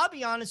 I'll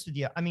be honest with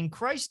you. I mean,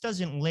 Christ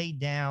doesn't lay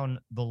down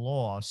the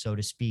law, so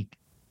to speak,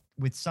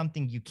 with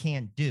something you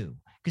can't do.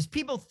 Because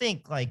people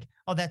think like,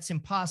 oh, that's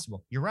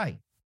impossible. You're right.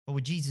 But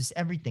with Jesus,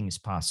 everything is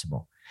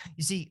possible.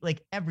 You see,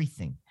 like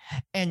everything.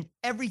 And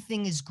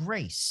everything is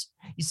grace.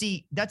 You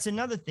see, that's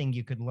another thing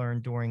you could learn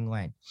during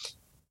Lent.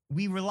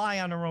 We rely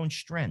on our own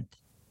strength.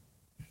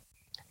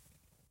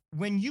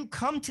 When you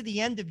come to the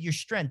end of your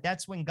strength,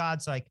 that's when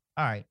God's like,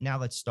 all right, now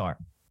let's start.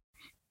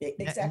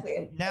 Exactly.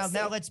 And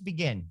now let's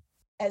begin.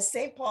 As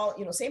St. Paul,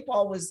 St.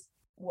 Paul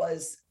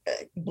was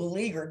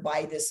beleaguered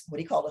by this,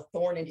 what he called a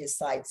thorn in his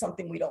side,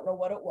 something we don't know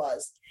what it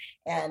was.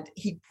 And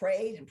he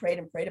prayed and prayed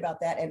and prayed about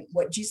that. And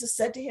what Jesus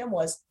said to him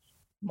was,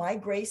 my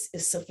grace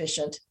is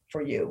sufficient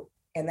for you.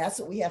 And that's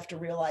what we have to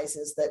realize,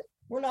 is that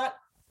we're not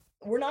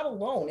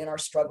alone in our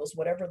struggles,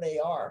 whatever they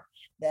are,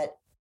 that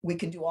we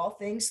can do all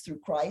things through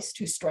Christ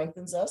who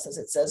strengthens us, as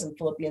it says in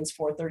Philippians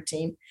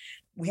 4:13.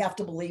 We have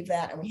to believe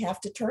that, and we have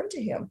to turn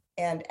to him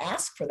and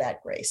ask for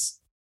that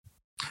grace.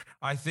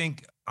 I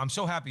think I'm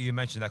so happy you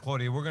mentioned that,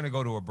 Claudia. We're going to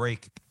go to a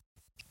break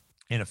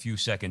in a few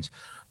seconds.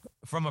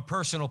 From a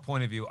personal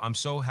point of view, I'm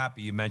so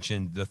happy you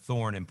mentioned the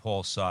thorn in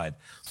Paul's side.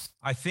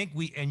 I think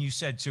and you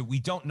said too, we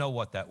don't know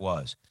what that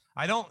was.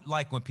 I don't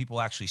like when people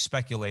actually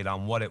speculate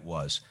on what it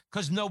was,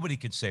 because nobody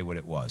could say what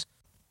it was.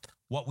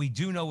 What we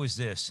do know is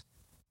this: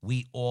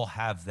 we all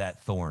have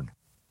that thorn.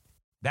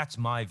 That's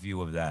my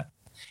view of that.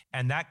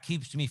 And that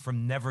keeps me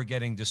from never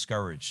getting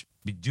discouraged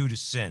due to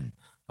sin,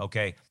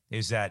 okay,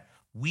 is that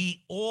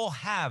we all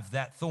have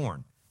that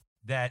thorn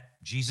that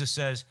Jesus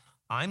says,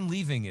 I'm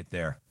leaving it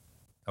there,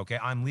 okay?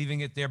 I'm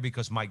leaving it there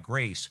because my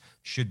grace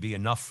should be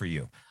enough for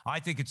you. I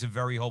think it's a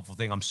very hopeful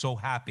thing. I'm so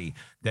happy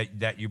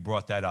that you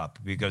brought that up,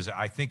 because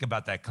I think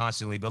about that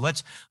constantly.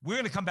 But we're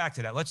going to come back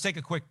to that. Let's take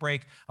a quick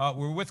break.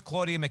 We're with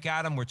Claudia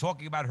McAdam. We're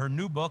talking about her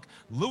new book,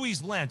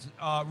 Louis Lent.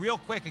 Real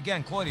quick,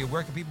 again, Claudia,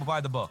 where can people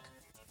buy the book?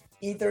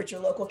 either at your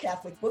local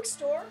Catholic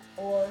bookstore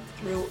or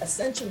through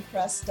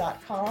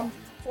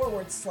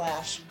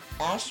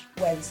ascensionpress.com/Ash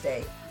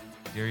Wednesday.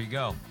 There you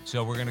go.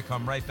 So we're going to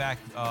come right back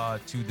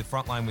to the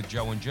front line with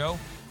Joe and Joe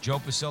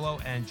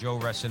Pasillo and Joe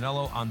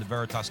Resinello on the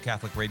Veritas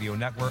Catholic Radio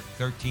Network,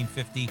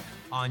 1350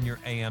 on your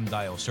AM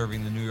dial,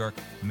 serving the New York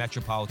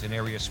metropolitan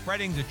area,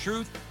 spreading the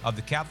truth of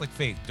the Catholic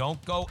faith.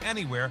 Don't go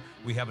anywhere.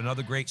 We have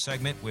another great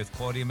segment with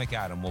Claudia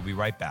McAdam. We'll be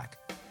right back.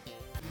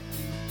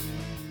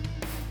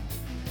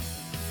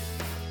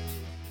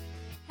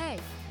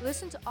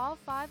 Listen to all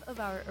 5 of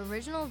our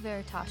original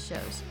Veritas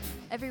shows.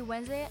 Every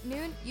Wednesday at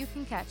noon, you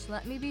can catch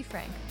Let Me Be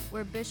Frank,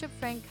 where Bishop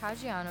Frank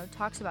Caggiano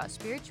talks about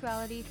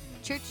spirituality,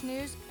 church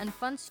news, and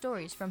fun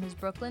stories from his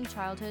Brooklyn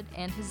childhood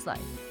and his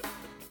life.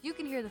 You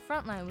can hear The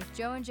Frontline with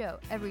Joe and Joe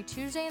every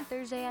Tuesday and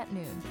Thursday at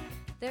noon.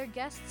 Their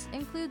guests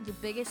include the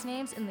biggest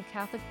names in the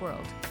Catholic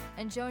world,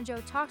 and Joe and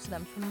Joe talk to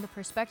them from the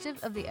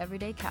perspective of the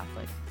everyday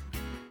Catholic.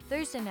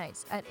 Thursday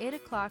nights at 8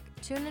 o'clock,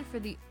 tune in for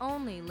the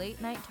only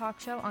late-night talk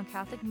show on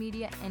Catholic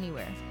media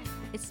anywhere.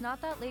 It's Not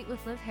That Late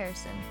with Liv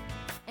Harrison.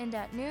 And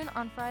at noon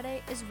on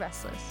Friday is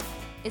Restless.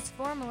 It's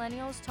 4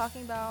 millennials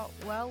talking about,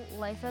 well,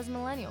 life as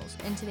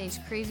millennials in today's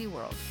crazy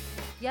world.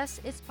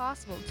 Yes, it's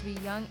possible to be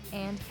young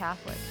and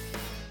Catholic.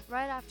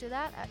 Right after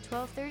that, at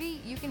 12:30,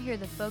 you can hear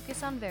The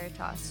Focus on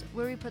Veritas,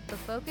 where we put the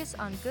focus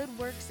on good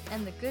works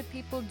and the good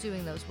people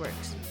doing those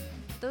works.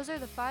 Those are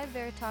the 5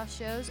 Veritas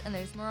shows, and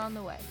there's more on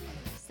the way.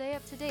 Stay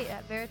up to date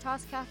at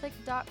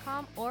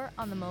veritascatholic.com or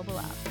on the mobile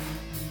app.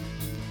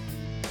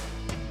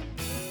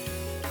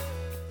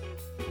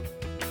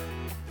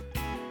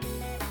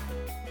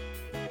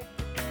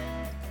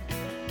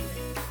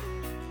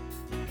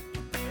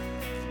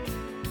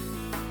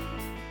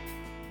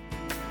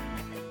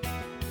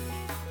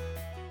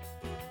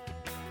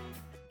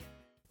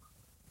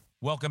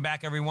 Welcome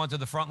back, everyone, to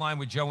the front line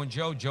with Joe and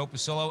Joe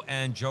Pasillo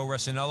and Joe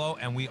Resinello,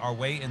 and we are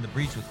way in the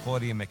breach with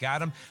Claudia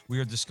McAdam. We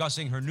are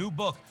discussing her new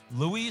book,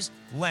 Louise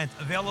Lent,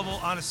 available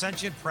on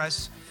Ascension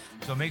Press.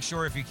 So make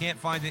sure if you can't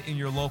find it in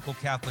your local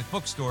Catholic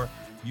bookstore,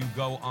 you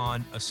go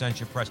on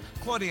Ascension Press.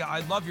 Claudia, I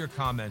love your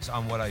comments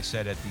on what I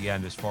said at the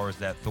end as far as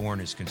that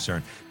thorn is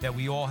concerned, that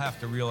we all have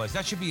to realize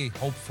that should be a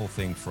hopeful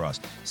thing for us.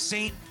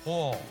 St.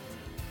 Paul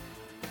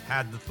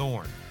had the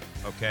thorn,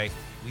 okay?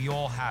 We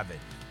all have it.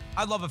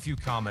 I'd love a few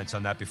comments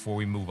on that before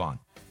we move on.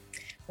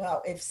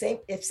 Well, if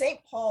Saint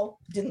Paul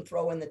didn't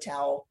throw in the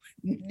towel,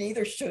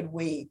 neither should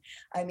we.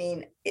 I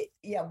mean,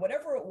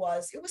 whatever it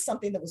was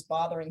something that was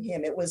bothering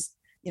him. It was,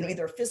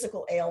 either a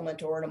physical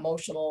ailment or an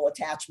emotional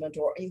attachment,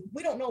 or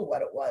we don't know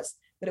what it was,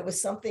 but it was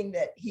something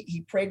that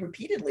he prayed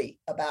repeatedly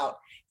about.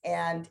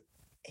 And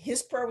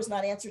his prayer was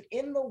not answered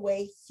in the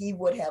way he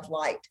would have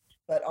liked.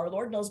 But our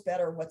Lord knows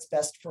better what's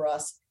best for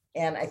us.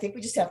 And I think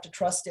we just have to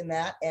trust in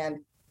that.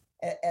 And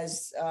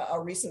as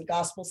our recent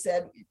gospel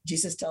said,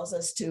 Jesus tells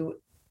us to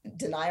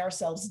deny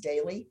ourselves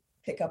daily,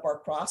 pick up our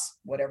cross,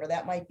 whatever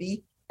that might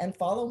be, and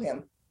follow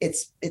him.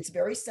 It's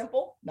very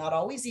simple, not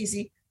always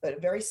easy, but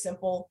a very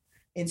simple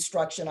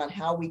instruction on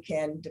how we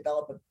can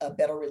develop a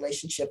better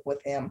relationship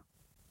with him.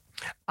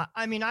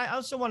 I mean, I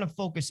also want to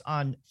focus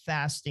on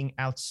fasting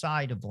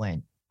outside of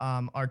Lent.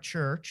 Our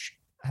church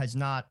has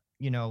not,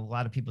 a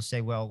lot of people say,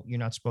 well, you're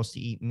not supposed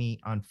to eat meat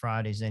on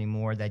Fridays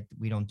anymore, that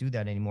we don't do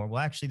that anymore.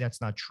 Well, actually, that's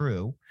not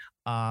true.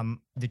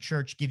 The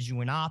church gives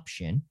you an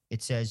option.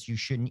 It says you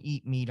shouldn't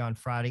eat meat on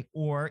Friday,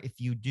 or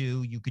if you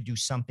do, you could do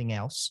something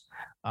else,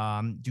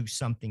 do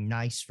something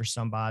nice for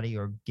somebody,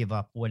 or give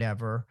up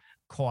whatever,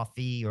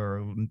 coffee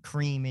or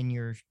cream in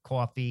your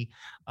coffee,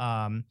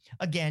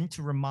 again,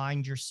 to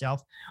remind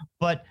yourself.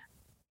 But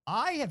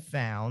I have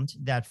found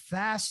that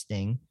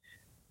fasting,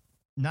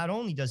 not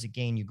only does it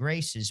gain you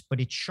graces,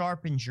 but it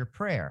sharpens your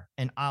prayer.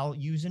 And I'll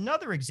use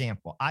another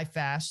example. I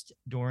fast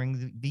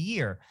during the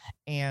year,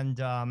 and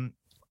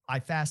I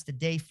fast a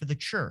day for the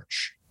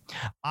church.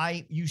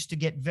 I used to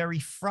get very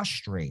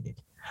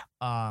frustrated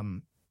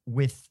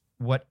with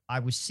what I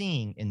was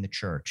seeing in the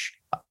church,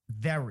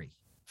 very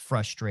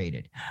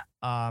frustrated,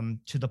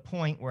 to the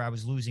point where I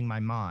was losing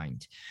my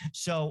mind.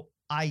 So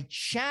I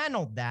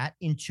channeled that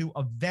into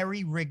a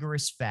very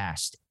rigorous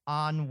fast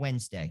on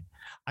Wednesday.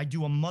 I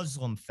do a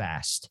Muslim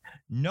fast,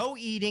 no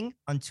eating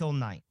until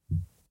night,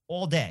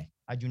 all day.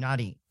 I do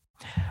not eat.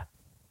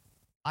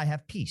 I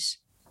have peace,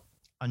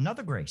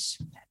 another grace,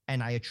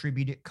 and I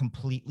attribute it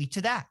completely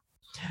to that,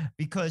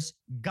 because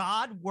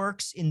God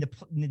works in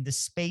the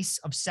space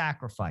of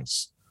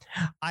sacrifice.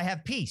 I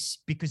have peace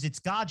because it's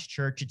God's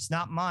church, it's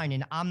not mine,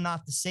 and I'm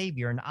not the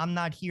savior, and I'm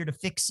not here to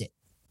fix it.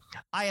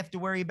 I have to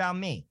worry about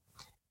me.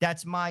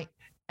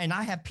 And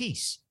I have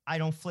peace. I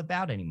don't flip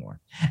out anymore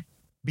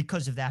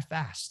because of that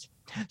fast.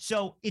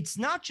 So it's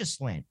not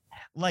just Lent.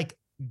 Like,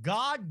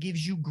 God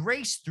gives you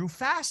grace through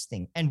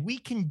fasting, and we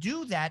can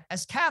do that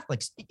as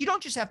Catholics. You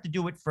don't just have to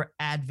do it for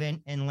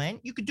Advent and Lent.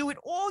 You could do it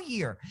all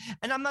year.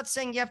 And I'm not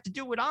saying you have to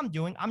do what I'm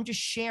doing. I'm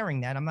just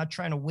sharing that. I'm not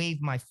trying to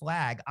wave my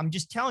flag. I'm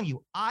just telling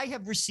you, I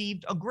have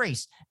received a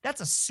grace. That's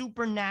a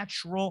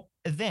supernatural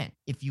event,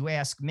 if you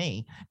ask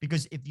me,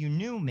 because if you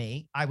knew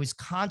me, I was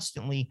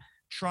constantly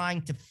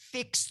trying to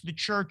fix the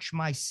church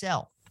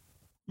myself.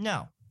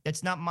 No,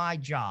 that's not my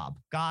job.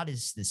 God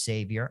is the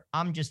savior.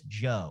 I'm just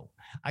Joe.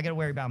 I got to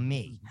worry about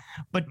me.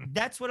 But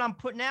that's what I'm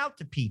putting out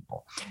to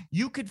people.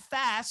 You could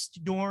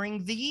fast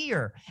during the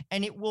year,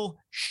 and it will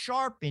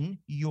sharpen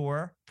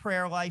your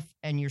prayer life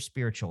and your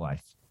spiritual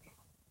life.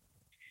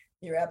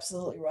 You're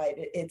absolutely right.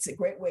 It's a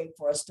great way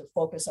for us to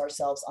focus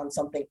ourselves on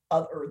something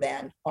other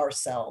than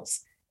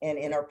ourselves. And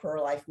in our prayer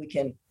life, we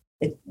can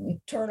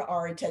turn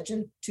our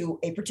attention to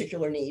a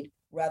particular need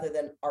rather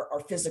than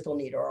our physical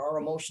need or our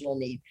emotional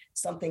need,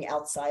 something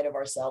outside of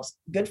ourselves.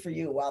 Good for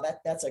you. Wow,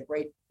 that's a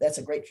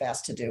great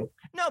fast to do.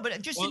 No,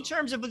 but just in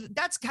terms of,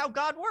 that's how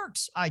God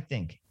works, I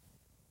think.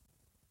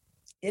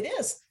 It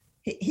is.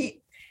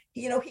 He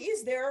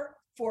is there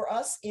for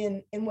us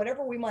in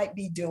whatever we might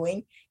be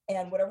doing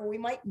and whatever we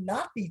might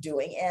not be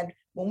doing. And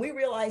when we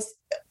realize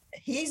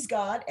he's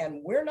God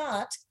and we're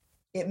not,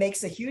 it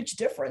makes a huge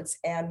difference.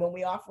 And when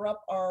we offer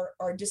up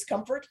our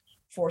discomfort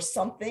for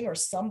something or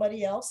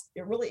somebody else,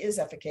 it really is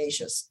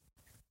efficacious.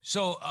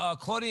 So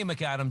Claudia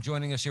McAdam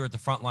joining us here at the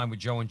front line with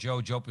Joe and Joe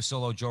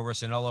Pasillo, Joe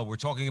Resinello. We're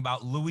talking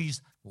about Louis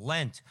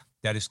Lent.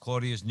 That is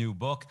Claudia's new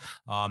book,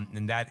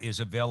 and that is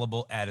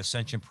available at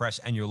Ascension Press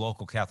and your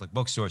local Catholic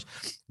bookstores.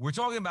 We're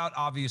talking about,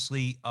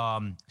 obviously,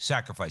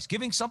 sacrifice,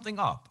 giving something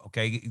up,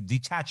 okay,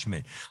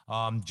 detachment.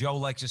 Joe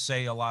likes to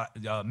say a lot,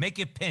 make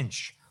it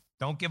pinch.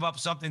 Don't give up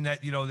something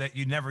that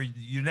you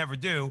never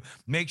do.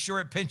 Make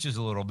sure it pinches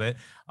a little bit,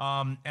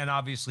 and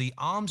obviously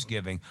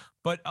almsgiving.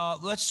 But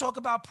let's talk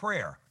about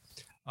prayer.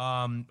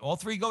 All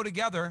three go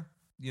together.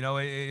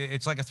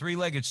 It's like a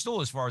three-legged stool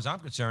as far as I'm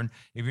concerned.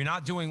 If you're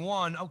not doing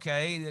one,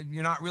 okay,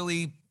 you're not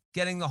really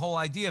getting the whole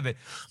idea of it.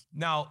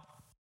 Now,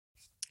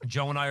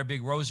 Joe and I are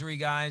big rosary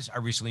guys. I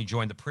recently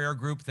joined the prayer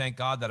group. Thank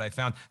God that I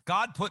found.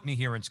 God put me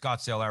here in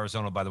Scottsdale,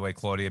 Arizona, by the way,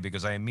 Claudia,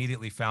 because I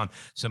immediately found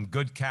some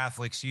good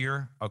Catholics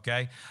here,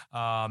 okay,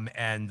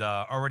 and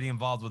already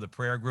involved with the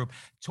prayer group.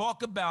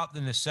 Talk about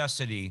the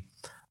necessity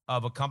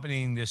of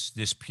accompanying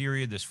this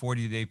period, this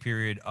 40-day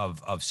period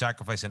of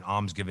sacrifice and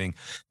almsgiving,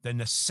 the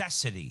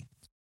necessity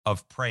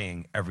of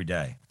praying every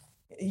day.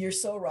 You're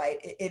so right.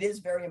 It is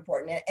very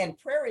important. And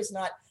prayer is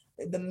not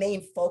the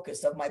main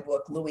focus of my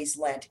book, Louis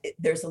Lent.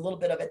 There's a little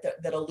bit of it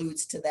that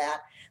alludes to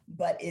that,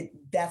 but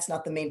that's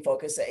not the main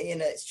focus.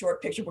 In a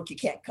short picture book, you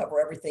can't cover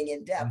everything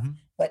in depth. Mm-hmm.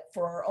 But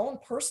for our own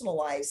personal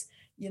lives,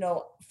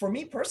 for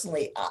me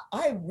personally,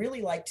 I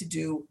really like to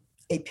do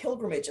a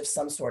pilgrimage of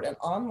some sort, an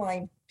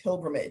online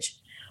pilgrimage,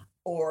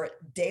 or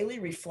daily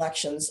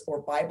reflections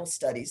or Bible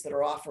studies that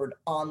are offered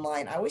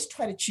online. I always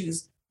try to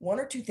choose one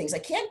or two things. I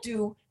can't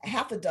do a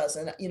half a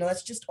dozen,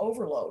 that's just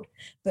overload.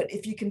 But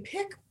if you can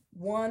pick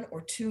one or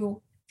two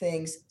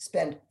things,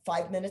 spend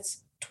 5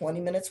 minutes,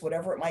 20 minutes,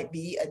 whatever it might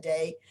be a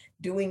day,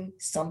 doing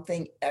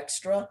something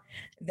extra,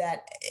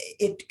 that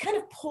it kind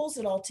of pulls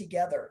it all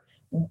together.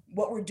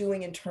 What we're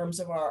doing in terms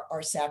of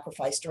our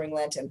sacrifice during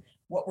Lent and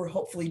what we're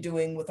hopefully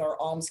doing with our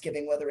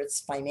almsgiving, whether it's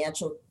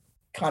financial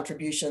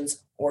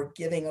contributions or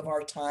giving of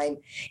our time,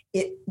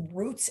 it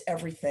roots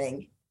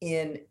everything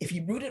in, if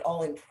you root it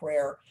all in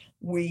prayer,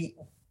 we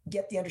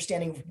get the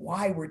understanding of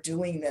why we're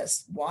doing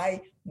this,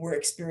 why we're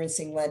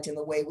experiencing Lent in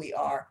the way we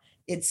are.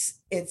 It's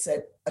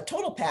a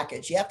total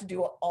package. You have to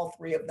do all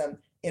three of them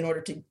in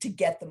order to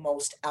get the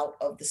most out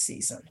of the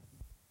season.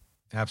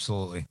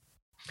 Absolutely.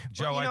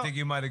 Joe, I think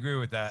you might agree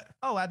with that.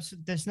 Oh,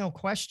 absolutely. There's no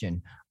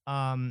question.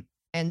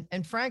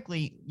 And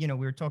frankly, we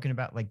were talking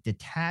about like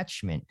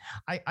detachment.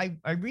 I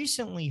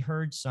recently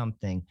heard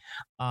something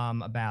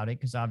about it,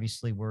 because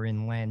obviously we're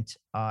in Lent,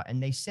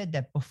 and they said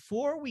that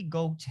before we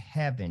go to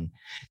heaven,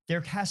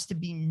 there has to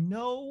be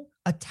no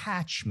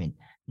attachment,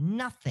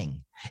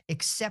 nothing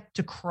except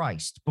to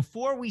Christ.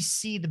 Before we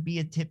see the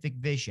beatific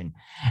vision,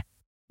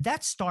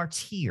 that starts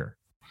here.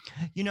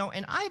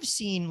 And I've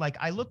seen, like,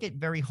 I look at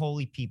very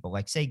holy people,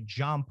 like say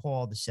John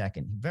Paul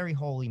II, very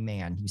holy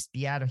man. He was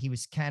beatified. He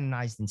was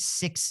canonized in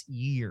 6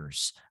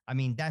 years. I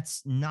mean,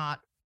 that's not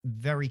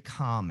very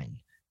common.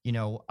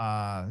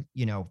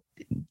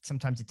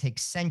 Sometimes it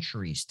takes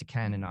centuries to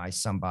canonize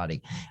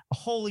somebody. A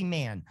holy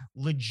man,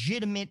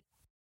 legitimate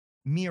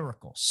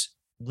miracles,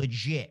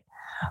 legit.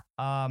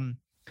 And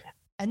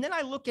then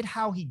I look at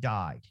how he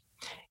died.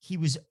 He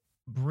was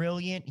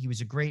brilliant. He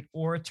was a great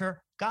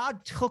orator.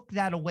 God took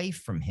that away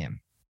from him.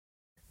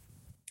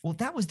 Well,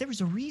 there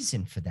was a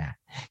reason for that.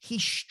 He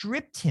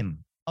stripped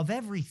him of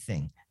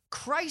everything.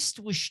 Christ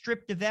was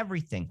stripped of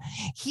everything.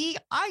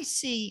 I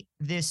see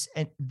this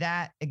and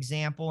that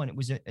example, and it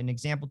was an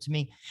example to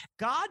me.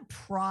 God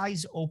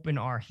pries open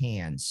our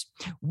hands.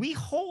 We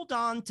hold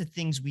on to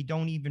things we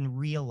don't even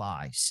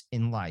realize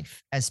in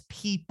life as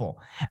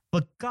people,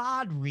 but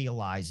God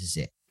realizes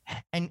it.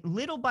 And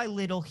little by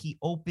little, he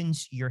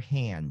opens your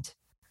hand.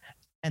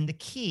 And the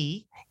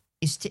key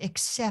is to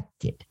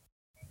accept it.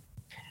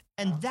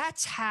 And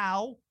that's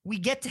how we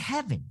get to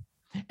heaven.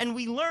 And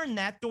we learn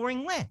that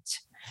during Lent.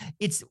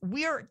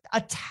 We're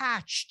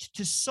attached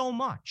to so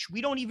much.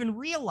 We don't even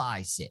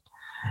realize it.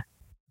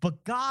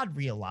 But God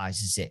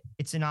realizes it.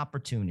 It's an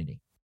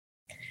opportunity.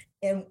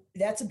 And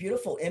that's a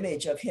beautiful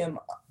image of him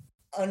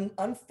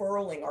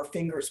unfurling our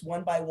fingers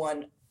one by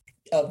one,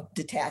 of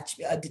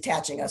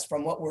detaching us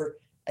from what we're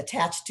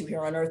attached to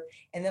here on earth.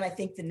 And then I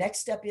think the next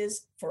step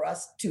is for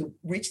us to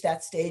reach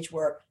that stage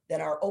where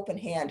then our open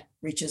hand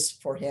reaches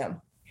for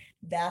him.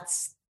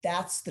 That's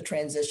the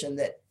transition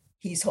that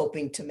he's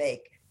hoping to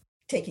make,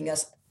 taking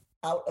us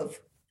out of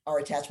our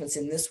attachments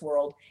in this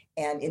world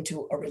and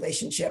into a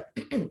relationship,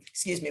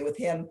 excuse me, with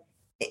him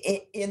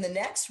in the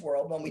next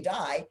world when we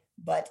die.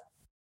 But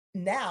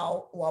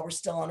now, while we're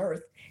still on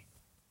earth,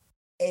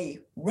 a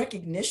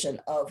recognition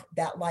of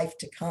that life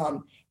to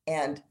come,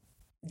 and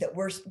that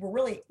we're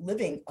really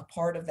living a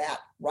part of that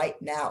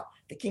right now.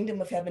 The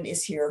kingdom of heaven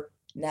is here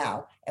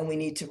now, and we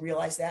need to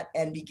realize that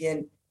and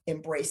begin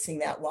embracing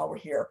that while we're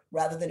here,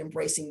 rather than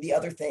embracing the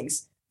other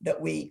things that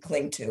we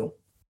cling to.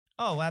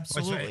 Oh,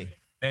 absolutely.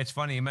 It's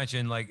funny you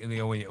mentioned, like,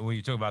 when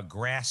you talk about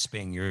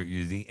grasping, you're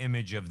the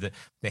image of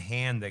the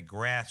hand that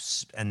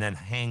grasps and then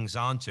hangs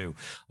onto.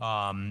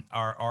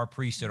 Our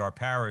priest at our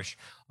parish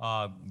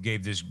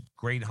gave this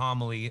great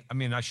homily. I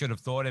mean, I should have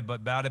thought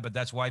about it, but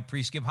that's why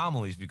priests give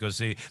homilies, because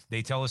they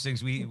tell us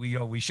things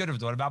we should have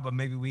thought about, but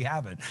maybe we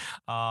haven't.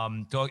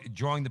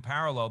 Drawing the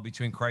parallel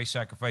between Christ's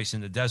sacrifice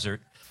in the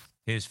desert,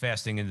 his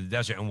fasting in the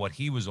desert, and what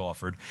he was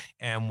offered,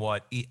 and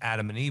what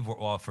Adam and Eve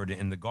were offered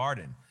in the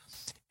garden.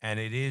 And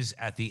it is,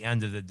 at the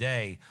end of the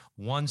day,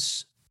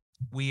 once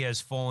we as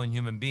fallen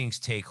human beings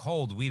take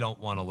hold, we don't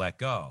want to let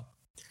go.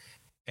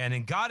 And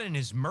in God, in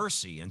his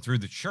mercy and through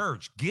the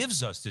church,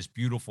 gives us this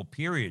beautiful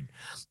period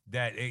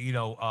that,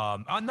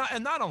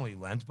 not only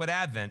Lent, but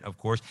Advent, of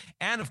course.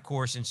 And of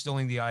course,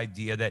 instilling the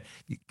idea that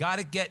you got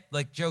to get,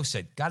 like Joe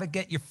said, got to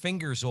get your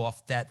fingers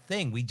off that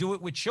thing. We do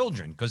it with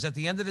children, because at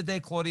the end of the day,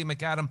 Claudia,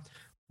 McAdam,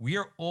 we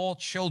are all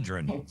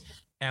children,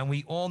 and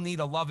we all need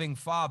a loving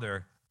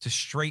father to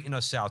straighten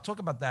us out. Talk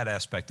about that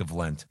aspect of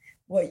Lent.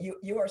 Well,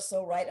 you are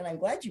so right. And I'm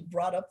glad you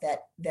brought up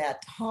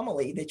that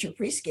homily that your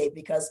priest gave,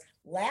 because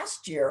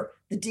last year,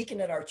 the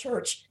deacon at our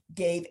church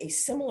gave a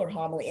similar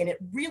homily, and it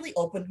really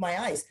opened my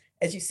eyes.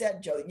 As you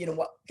said, Joe, you know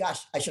what,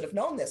 gosh, I should have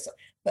known this.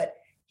 But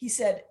he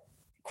said,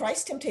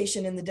 Christ's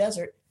temptation in the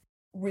desert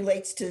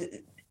relates to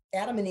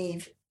Adam and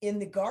Eve in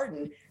the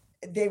garden.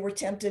 They were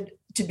tempted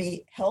to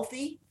be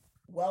healthy,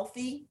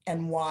 wealthy,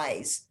 and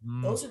wise.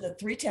 Those are the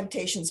three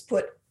temptations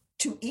put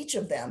to each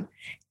of them.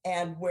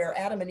 And where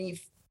Adam and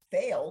Eve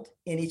failed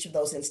in each of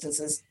those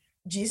instances,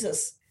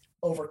 Jesus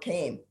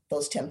overcame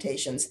those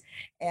temptations.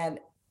 And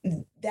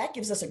that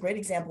gives us a great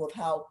example of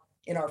how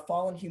in our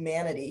fallen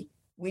humanity,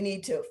 we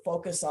need to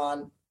focus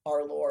on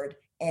our Lord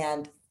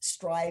and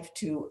strive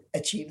to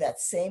achieve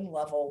that same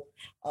level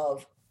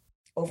of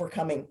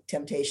overcoming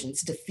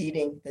temptations,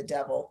 defeating the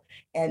devil,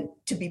 and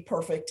to be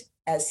perfect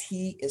as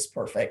he is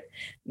perfect.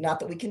 Not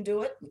that we can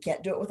do it. We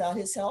can't do it without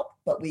his help,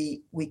 but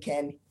we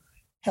can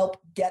help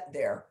get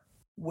there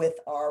with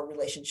our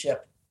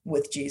relationship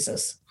with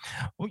Jesus.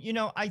 Well,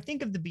 I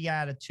think of the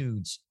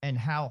Beatitudes and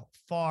how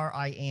far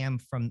I am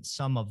from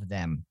some of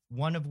them,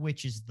 one of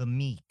which is the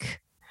meek.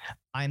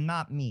 I'm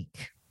not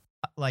meek.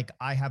 Like,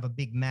 I have a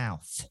big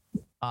mouth.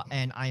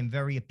 And I'm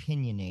very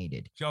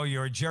opinionated. Joe,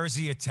 you're a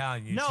Jersey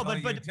Italian.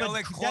 But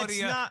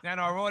Claudia not, and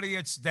our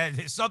audience that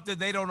it's something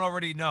they don't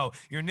already know.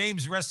 Your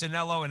name's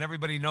Resinello, and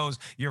everybody knows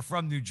you're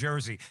from New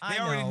Jersey. They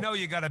already know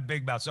you got a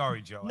big mouth.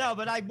 Sorry, Joe. No,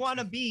 but I want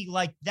to be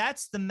like,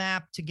 that's the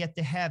map to get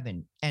to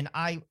heaven. And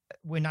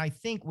when that's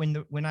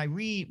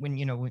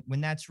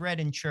read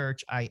in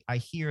church, I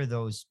hear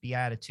those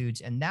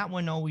Beatitudes, and that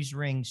one always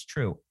rings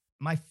true.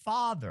 My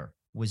father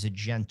was a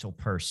gentle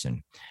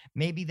person.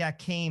 Maybe that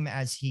came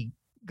as he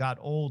got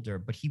older,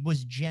 but he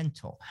was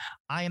gentle.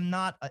 I am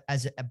not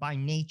by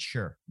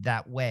nature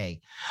that way.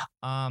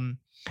 And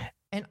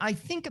I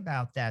think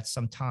about that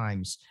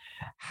sometimes,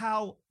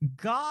 how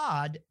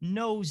God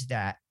knows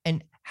that,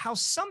 and how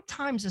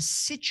sometimes a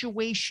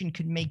situation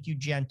could make you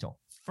gentle.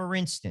 For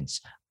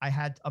instance, I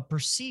had a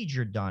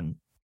procedure done.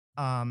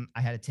 I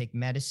had to take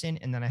medicine,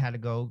 and then I had to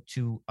go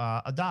to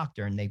a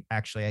doctor, and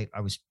I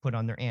was put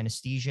under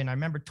anesthesia. And I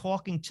remember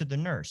talking to the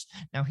nurse.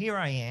 Now here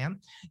I am,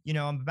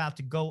 I'm about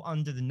to go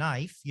under the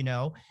knife,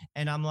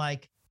 and I'm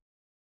like,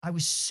 I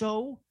was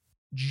so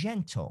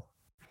gentle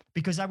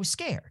because I was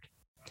scared.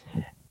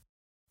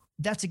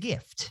 That's a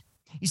gift.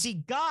 You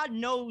see, God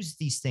knows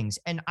these things.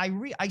 And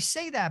I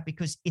say that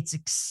because it's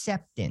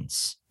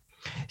acceptance.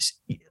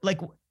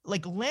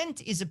 Like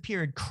Lent is a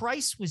period.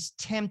 Christ was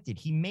tempted.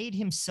 He made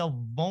himself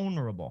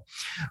vulnerable.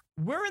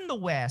 We're in the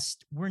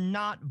West. We're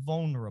not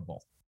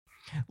vulnerable.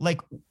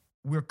 Like,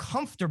 we're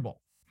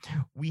comfortable.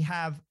 We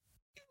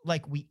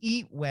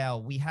eat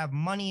well. We have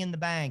money in the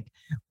bank.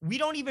 We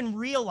don't even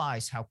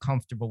realize how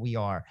comfortable we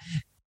are.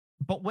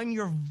 But when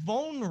you're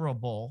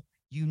vulnerable,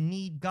 you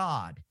need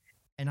God.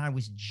 And I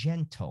was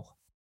gentle.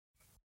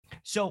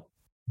 So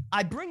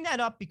I bring that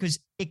up because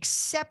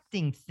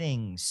accepting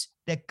things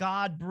that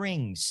God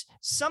brings,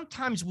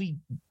 sometimes we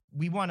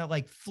want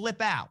to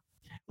flip out.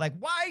 Like,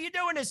 why are you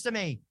doing this to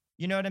me?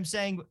 You know what I'm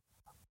saying?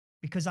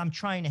 Because I'm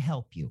trying to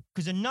help you.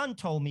 Because a nun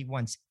told me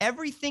once,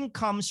 everything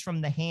comes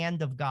from the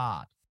hand of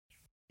God.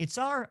 It's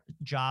our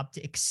job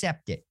to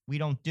accept it. We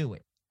don't do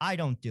it. I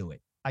don't do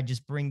it. I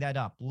just bring that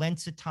up.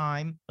 Lent's a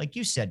time, like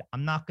you said,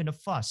 I'm not going to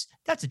fuss.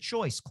 That's a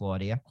choice,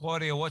 Claudia.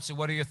 Claudia, what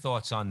are your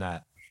thoughts on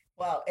that?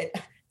 Well,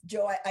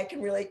 Joe, I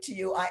can relate to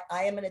you.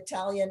 I am an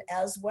Italian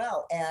as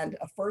well, and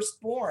a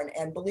firstborn.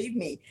 And believe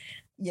me,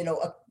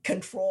 a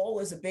control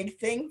is a big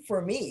thing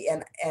for me.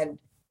 And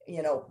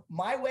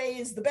my way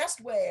is the best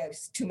way.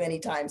 Too many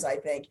times, I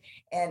think,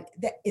 and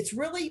that it's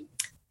really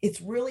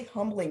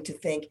humbling to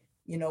think.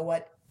 You know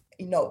what?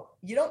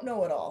 You don't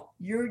know it all.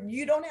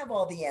 You don't have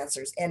all the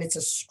answers, and it's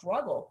a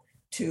struggle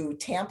to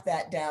tamp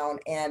that down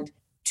and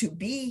to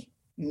be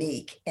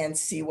meek and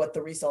see what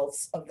the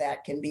results of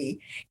that can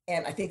be.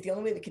 And I think the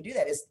only way we can do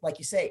that is, like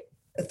you say,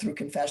 through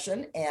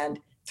confession and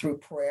through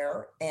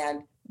prayer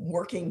and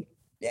working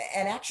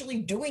and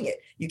actually doing it.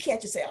 You can't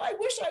just say, I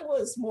wish I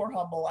was more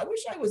humble. I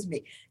wish I was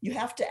meek. You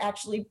have to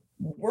actually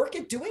work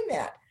at doing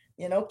that.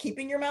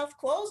 Keeping your mouth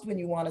closed when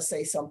you want to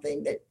say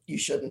something that you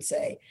shouldn't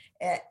say.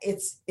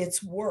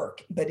 It's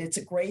work, but it's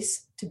a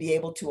grace to be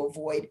able to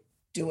avoid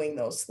doing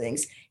those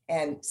things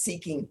and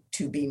seeking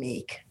to be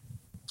meek.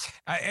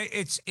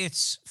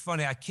 It's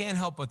funny. I can't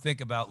help but think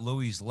about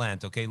Louis'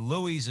 Lent. Okay,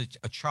 Louis is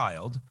a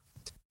child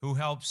who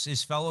helps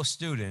his fellow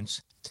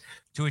students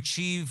to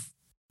achieve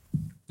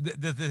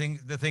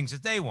the things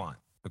that they want.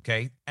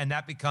 Okay, and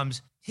that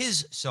becomes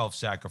his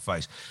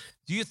self-sacrifice.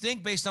 Do you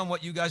think, based on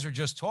what you guys are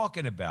just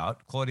talking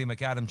about, Claudia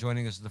McAdam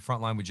joining us at the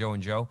front line with Joe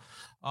and Joe,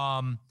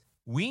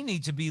 we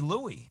need to be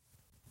Louis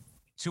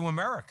to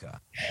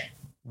America?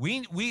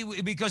 We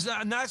because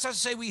that's not to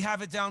say we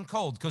have it down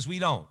cold, because we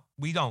don't.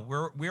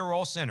 We're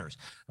all sinners.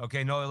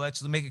 Okay, no,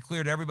 let's make it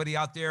clear to everybody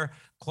out there,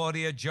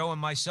 Claudia, Joe,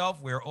 and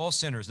myself, we're all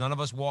sinners. None of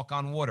us walk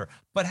on water.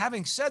 But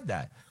having said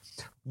that,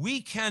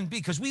 we can be,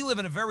 because we live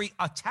in a very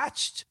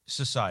attached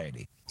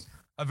society,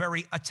 a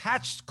very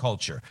attached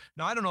culture.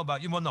 Now, I don't know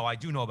about you. Well, no, I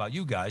do know about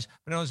you guys,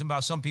 but I know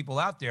about some people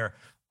out there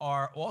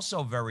are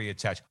also very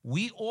attached.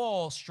 We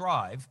all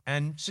strive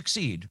and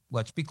succeed,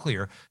 let's be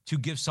clear, to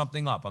give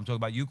something up. I'm talking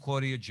about you,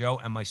 Claudia, Joe,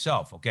 and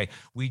myself, okay?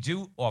 We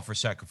do offer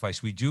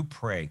sacrifice. We do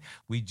pray.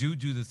 We do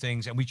the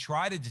things, and we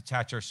try to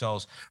detach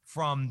ourselves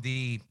from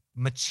the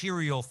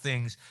material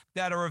things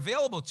that are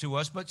available to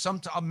us, but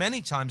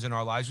many times in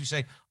our lives, we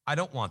say, I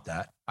don't want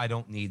that. I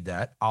don't need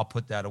that. I'll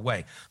put that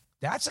away.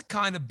 That's a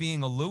kind of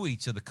being a Louis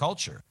to the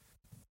culture.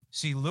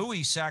 See,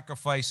 Louis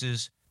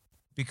sacrifices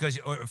because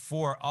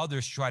for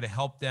others, try to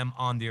help them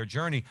on their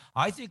journey.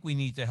 I think we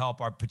need to help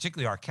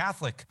particularly our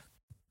Catholic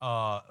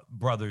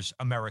brothers,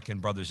 American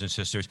brothers and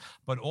sisters,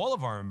 but all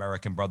of our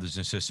American brothers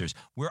and sisters.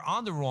 We're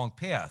on the wrong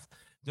path.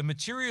 The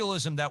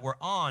materialism that we're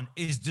on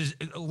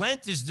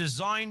Lent is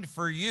designed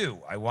for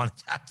you. I want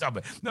to tell you.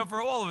 No, for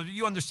all of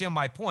you understand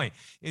my point,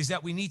 is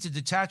that we need to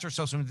detach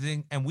ourselves from the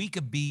thing, and we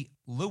could be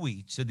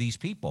Louis to these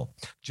people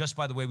just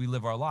by the way we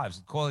live our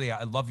lives. Claudia,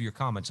 I love your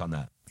comments on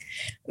that.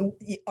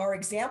 Our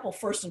example,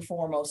 first and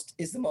foremost,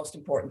 is the most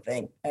important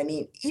thing. I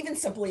mean, even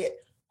simply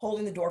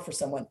holding the door for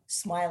someone,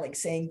 smiling,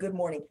 saying good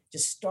morning,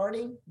 just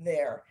starting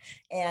there.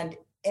 And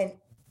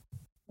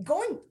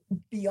going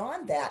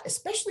beyond that,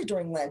 especially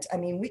during Lent, I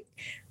mean,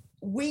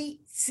 we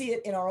see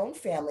it in our own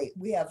family.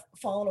 We have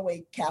fallen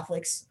away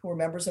Catholics who are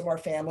members of our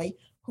family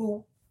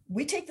who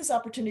we take this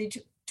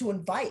opportunity to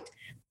invite.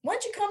 Why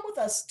don't you come with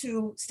us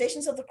to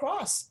Stations of the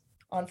Cross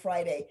on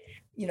Friday?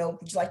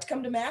 Would you like to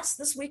come to Mass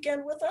this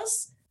weekend with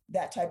us?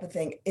 That type of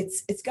thing.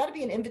 It's got to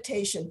be an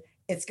invitation.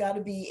 It's got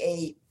to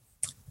be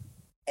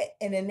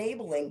an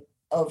enabling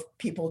of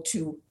people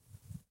to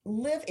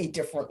live a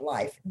different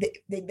life.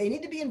 They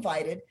need to be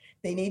invited.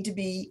 They need to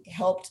be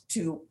helped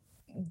to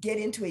get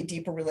into a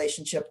deeper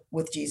relationship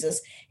with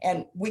Jesus.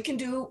 And we can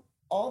do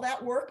all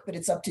that work, but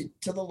it's up to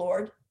the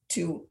Lord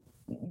to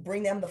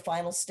bring them the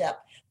final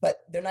step.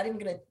 But they're not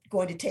even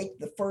going to take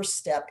the first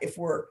step if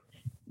we're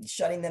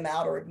shutting them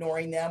out or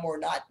ignoring them or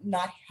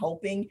not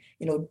helping,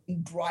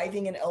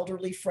 driving an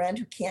elderly friend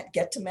who can't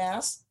get to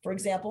Mass, for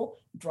example,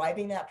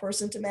 driving that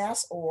person to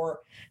Mass, or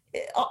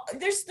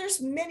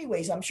there's many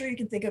ways I'm sure you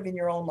can think of in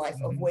your own life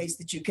of ways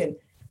that you can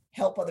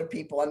help other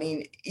people. I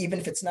mean, even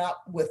if it's not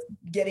with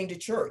getting to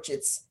church,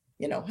 it's,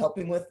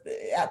 helping with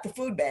at the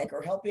food bank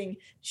or helping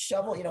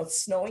shovel, it's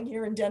snowing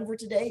here in Denver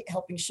today,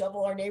 helping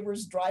shovel our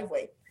neighbor's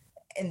driveway.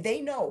 And they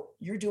know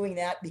you're doing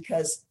that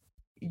because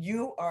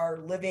you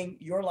are living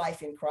your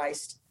life in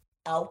Christ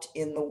out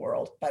in the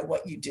world by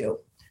what you do.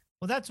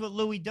 Well, that's what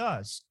Louis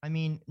does. I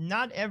mean,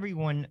 not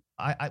everyone,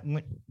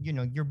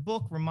 your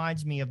book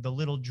reminds me of The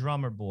Little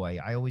Drummer Boy.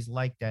 I always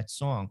liked that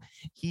song.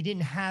 He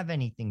didn't have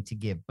anything to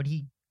give, but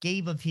he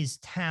gave of his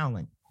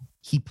talent.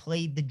 He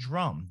played the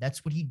drum.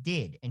 That's what he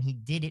did. And he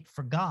did it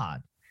for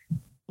God.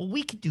 Well,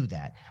 we could do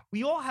that.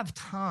 We all have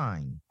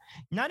time.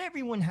 Not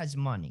everyone has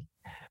money,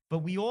 but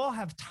we all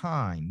have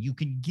time. You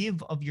can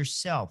give of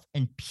yourself,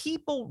 and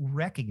people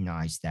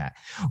recognize that.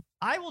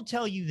 I will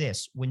tell you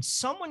this, when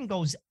someone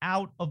goes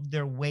out of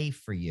their way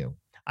for you,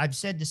 I've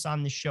said this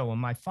on the show, when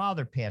my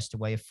father passed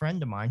away, a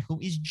friend of mine who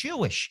is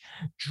Jewish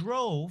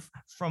drove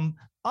from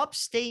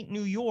upstate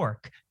New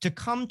York to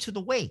come to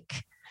the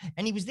wake,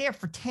 and he was there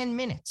for 10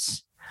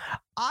 minutes.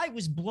 I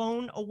was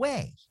blown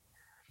away.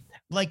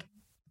 Like,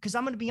 because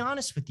I'm going to be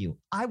honest with you,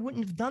 I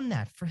wouldn't have done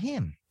that for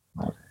him.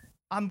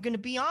 I'm going to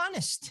be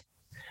honest.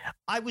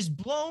 I was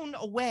blown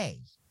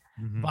away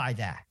by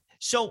that.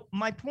 So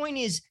my point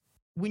is,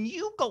 when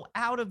you go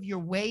out of your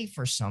way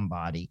for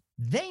somebody,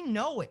 they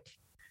know it.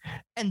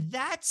 And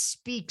that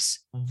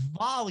speaks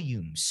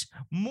volumes,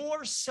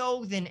 more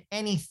so than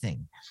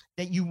anything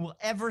that you will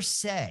ever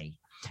say.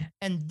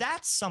 And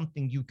that's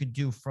something you could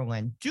do for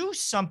Lent. Do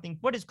something.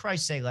 What does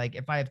Christ say? Like,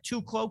 if I have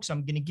 2 cloaks,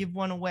 I'm going to give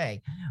one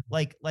away.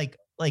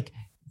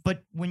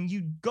 But when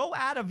you go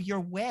out of your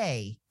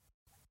way,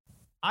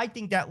 I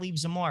think that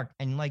leaves a mark.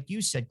 And like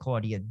you said,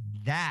 Claudia,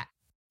 that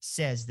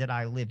says that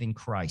I live in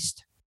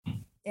Christ.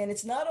 And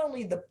it's not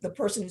only the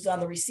person who's on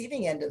the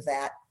receiving end of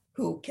that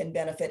who can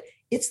benefit,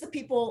 it's the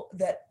people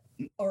that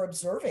are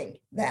observing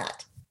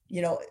that.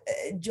 You know,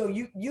 Joe,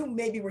 you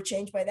maybe were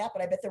changed by that,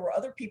 but I bet there were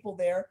other people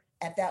there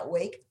at that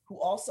wake who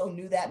also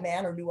knew that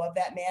man or knew of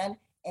that man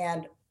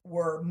and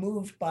were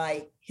moved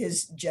by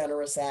his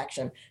generous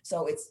action.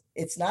 So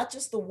it's not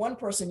just the one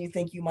person you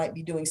think you might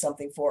be doing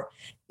something for.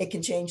 It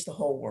can change the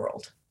whole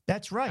world.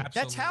 That's right.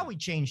 Absolutely. That's how we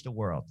change the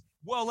world.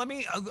 Well, let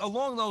me,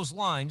 along those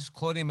lines,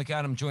 Claudia and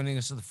McAdam joining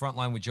us at the front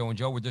line with Joe and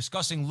Joe. We're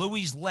discussing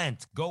Louis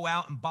Lent. Go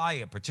out and buy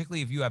it,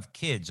 particularly if you have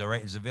kids, all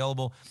right? It's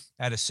available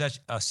at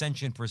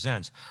Ascension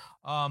Presents.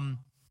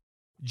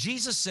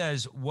 Jesus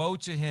says, woe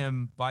to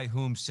him by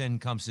whom sin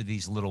comes to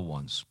these little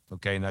ones.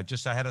 Okay, now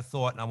I had a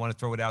thought, and I want to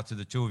throw it out to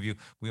the two of you.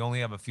 We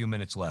only have a few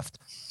minutes left.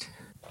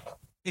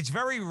 It's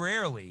very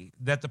rarely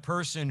that the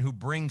person who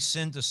brings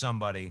sin to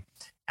somebody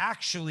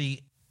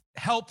actually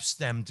helps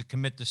them to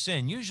commit the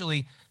sin.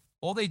 Usually,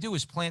 all they do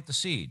is plant the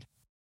seed.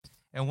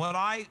 And what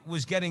I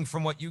was getting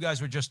from what you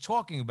guys were just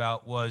talking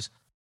about was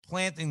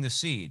planting the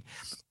seed.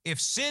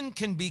 If sin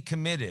can be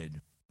committed,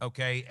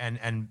 okay,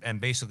 and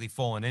basically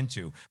fallen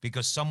into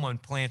because someone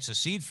plants a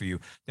seed for you,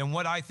 then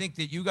what I think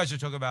that you guys are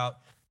talking about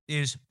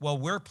is, well,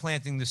 we're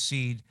planting the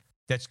seed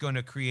that's going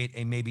to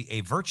create maybe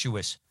a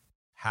virtuous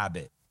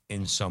habit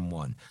in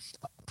someone.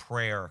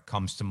 Prayer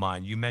comes to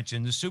mind. You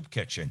mentioned the soup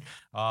kitchen,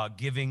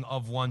 giving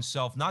of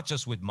oneself, not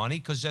just with money,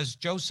 because as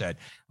Joe said,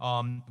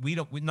 none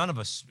of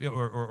us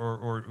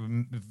or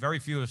very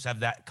few of us have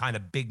that kind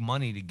of big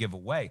money to give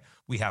away.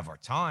 We have our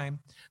time,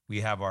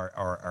 we have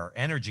our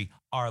energy,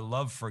 our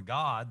love for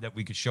God that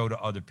we could show to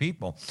other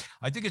people.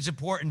 I think it's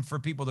important for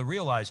people to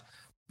realize,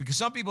 because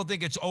some people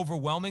think it's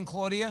overwhelming,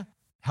 Claudia,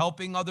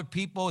 helping other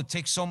people. It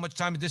takes so much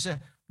time.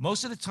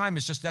 Most of the time,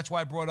 it's just, that's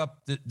why I brought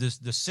up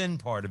the sin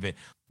part of it.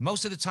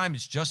 Most of the time,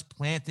 it's just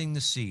planting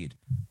the seed.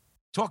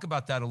 Talk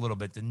about that a little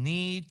bit. The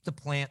need to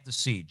plant the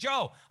seed.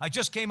 Joe, I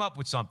just came up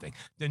with something.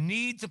 The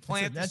need to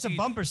plant the seed. That's a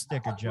bumper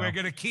sticker, Joe. We're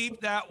going to keep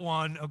that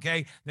one,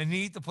 okay? The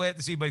need to plant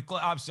the seed. But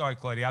I'm sorry,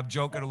 Claudia, I'm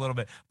joking a little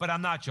bit, but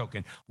I'm not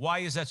joking. Why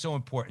is that so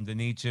important? The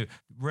need to,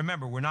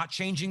 remember, we're not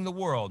changing the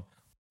world,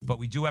 but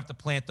we do have to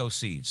plant those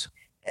seeds.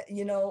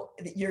 You know,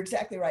 you're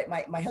exactly right.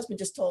 My husband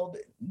just told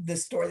the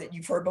story that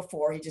you've heard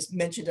before. He just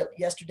mentioned it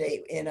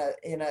yesterday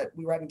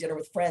we were having dinner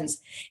with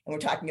friends and we're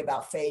talking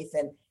about faith.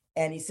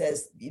 And he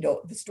says, you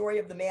know, the story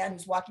of the man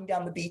who's walking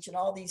down the beach and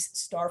all these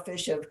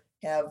starfish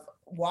have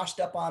washed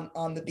up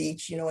on the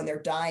beach, you know, and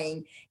they're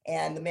dying.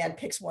 And the man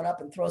picks one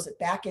up and throws it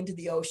back into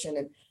the ocean.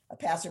 And a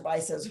passerby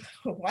says,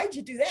 why'd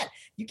you do that?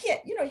 You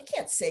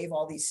can't save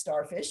all these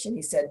starfish. And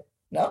he said,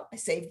 no, I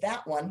saved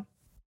that one.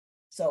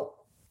 So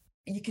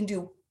you can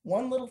do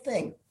one little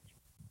thing.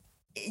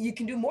 You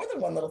can do more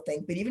than one little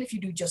thing, but even if you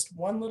do just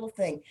one little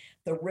thing,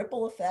 the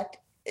ripple effect,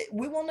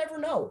 we will never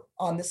know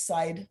on this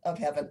side of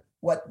heaven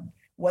what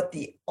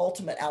the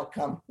ultimate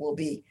outcome will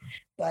be.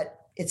 But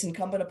it's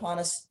incumbent upon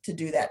us to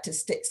do that, to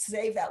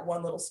save that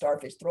one little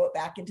starfish, throw it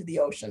back into the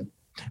ocean.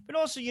 But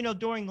also, you know,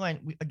 during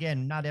Lent,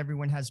 again, not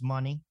everyone has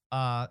money,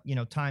 you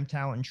know, time,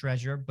 talent, and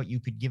treasure, but you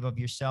could give of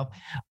yourself.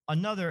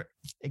 Another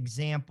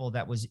example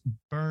that was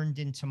burned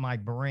into my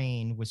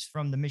brain was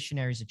from the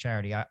Missionaries of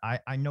Charity.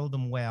 I know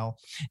them well.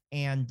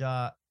 And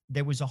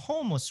there was a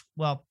homeless,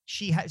 well,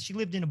 she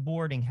lived in a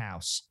boarding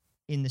house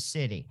in the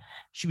city.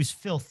 She was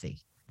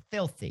filthy.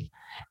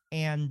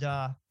 And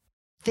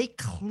they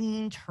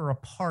cleaned her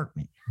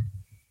apartment.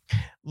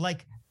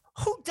 Like,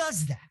 who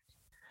does that?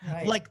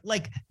 Right.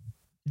 Like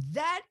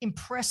that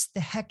impressed the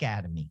heck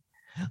out of me.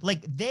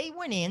 Like, they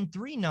went in,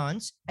 3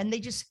 nuns, and they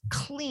just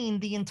cleaned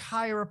the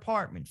entire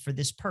apartment for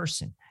this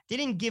person. They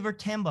didn't give her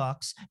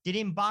 $10. They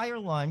didn't buy her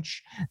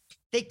lunch.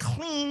 They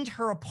cleaned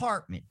her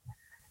apartment.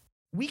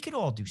 We could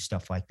all do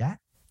stuff like that.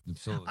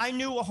 Absolutely. I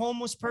knew a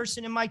homeless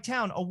person in my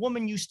town. A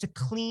woman used to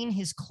clean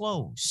his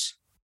clothes.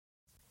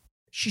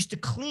 She used to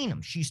clean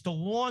them. She used to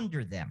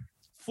launder them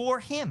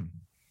for him.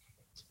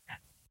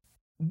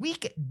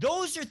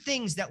 Those are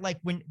things that, like,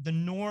 when the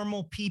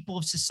normal people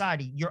of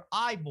society, your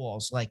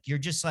eyeballs, like, you're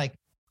just like,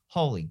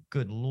 holy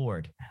good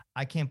Lord,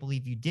 I can't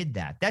believe you did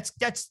that.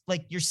 That's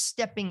like you're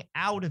stepping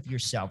out of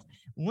yourself.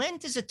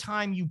 Lent is a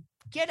time you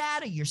get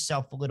out of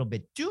yourself a little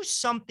bit. Do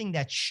something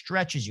that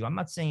stretches you. I'm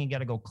not saying you got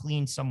to go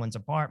clean someone's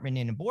apartment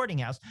in a boarding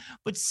house,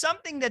 but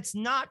something that's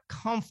not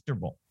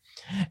comfortable,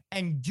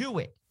 and do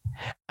it.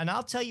 And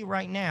I'll tell you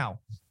right now,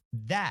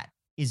 that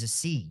is a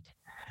seed.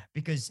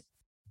 because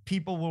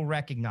people will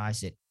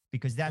recognize it,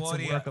 because that's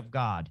Claudia, the work of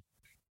God.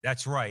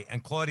 That's right.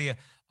 And Claudia,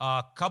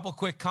 a couple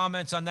quick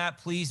comments on that,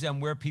 please,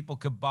 and where people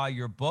could buy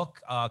your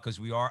book, because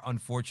we are,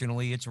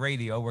 unfortunately, it's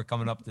radio. We're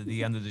coming up to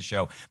the end of the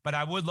show. But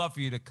I would love for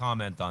you to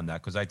comment on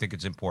that, because I think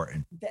it's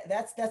important.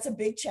 That's a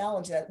big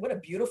challenge. What a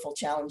beautiful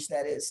challenge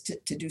that is,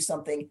 to do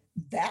something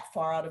that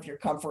far out of your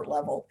comfort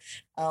level.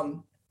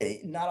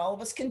 Not all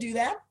of us can do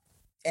that.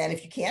 And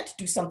if you can't,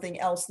 do something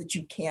else that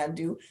you can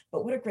do.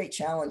 But what a great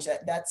challenge.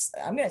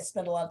 I'm going to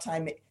spend a lot of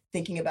time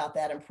thinking about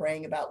that and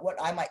praying about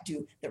what I might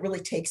do that really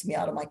takes me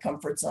out of my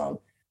comfort zone.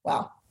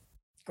 Wow.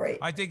 Great.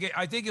 I think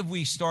if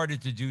we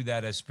started to do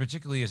that,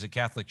 particularly as a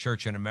Catholic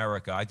Church in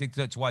America, I think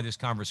that's why this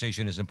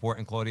conversation is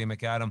important, Claudia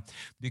McAdam,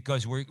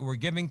 because we're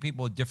giving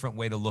people a different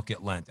way to look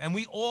at Lent. And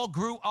we all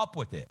grew up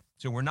with it.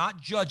 So we're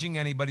not judging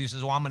anybody who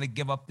says, I'm going to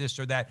give up this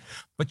or that,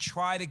 but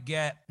try to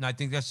get, and I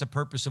think that's the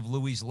purpose of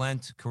Louis'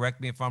 Lent.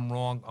 Correct me if I'm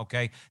wrong,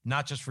 okay?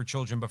 Not just for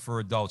children, but for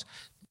adults.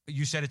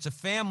 You said it's a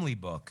family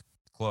book,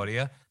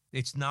 Claudia.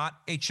 It's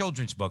not a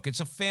children's book. It's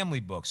a family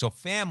book. So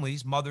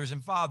families, mothers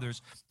and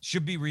fathers,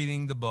 should be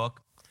reading the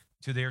book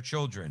to their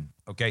children,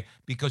 okay?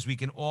 Because we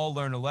can all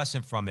learn a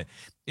lesson from it.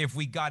 If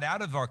we got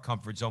out of our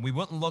comfort zone, we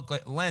wouldn't look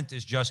at Lent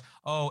as just,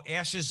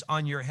 ashes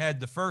on your head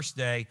the first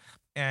day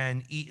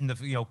and eating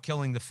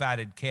killing the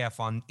fatted calf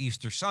on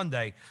Easter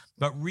Sunday,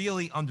 but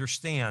really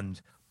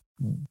understand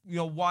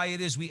why it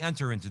is we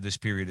enter into this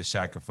period of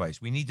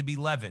sacrifice. We need to be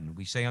leavened.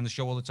 We say on the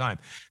show all the time,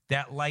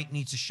 that light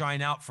needs to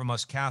shine out from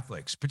us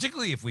Catholics,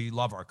 particularly if we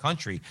love our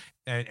country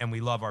and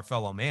we love our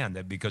fellow man,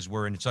 that because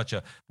we're in such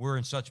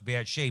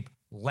bad shape.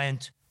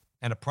 Lent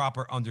and a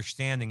proper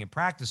understanding and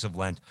practice of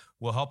Lent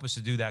will help us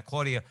to do that.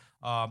 Claudia,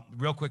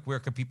 real quick, where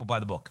can people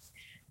buy the book?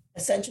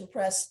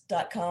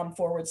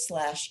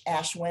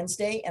 ascensionpress.com/Ash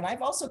Wednesday. And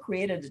I've also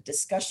created a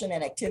discussion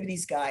and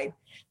activities guide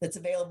that's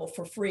available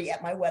for free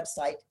at my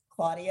website,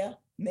 Claudia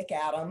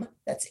McAdam,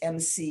 that's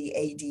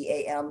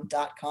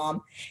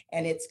MCADAM.com.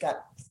 And it's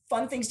got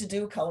fun things to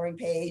do, coloring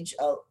page,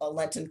 a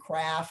Lenten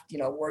craft,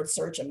 word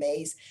search, a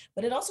maze.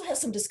 But it also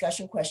has some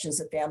discussion questions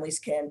that families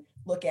can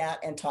look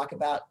at and talk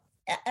about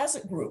as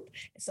a group.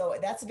 So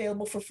that's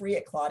available for free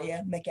at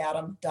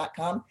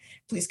ClaudiaMcAdam.com.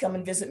 Please come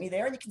and visit me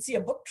there. And you can see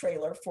a book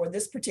trailer for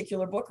this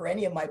particular book or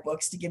any of my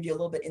books to give you a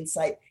little bit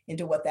insight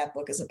into what that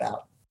book is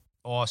about.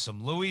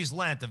 Awesome. Louis'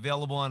 Lent,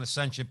 available on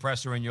Ascension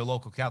Press or in your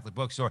local Catholic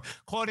bookstore.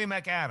 Claudia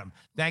McAdam,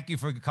 thank you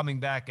for coming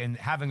back and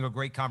having a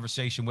great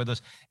conversation with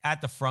us at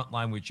the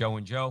Frontline with Joe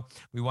and Joe.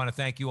 We want to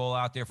thank you all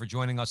out there for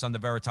joining us on the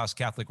Veritas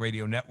Catholic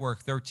Radio Network,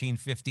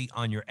 1350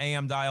 on your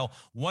AM dial,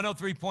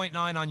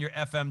 103.9 on your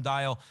FM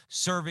dial,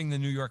 serving the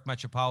New York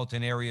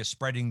metropolitan area,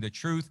 spreading the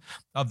truth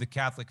of the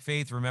Catholic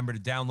faith. Remember to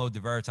download the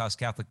Veritas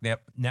Catholic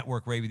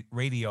Network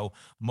Radio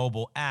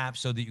mobile app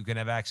so that you can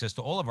have access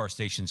to all of our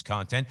station's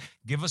content.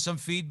 Give us some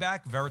feedback.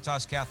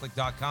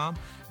 VeritasCatholic.com,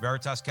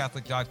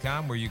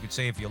 VeritasCatholic.com, where you could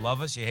say if you love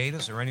us, you hate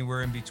us, or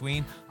anywhere in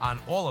between on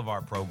all of our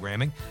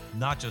programming,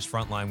 not just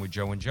Frontline with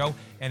Joe and Joe.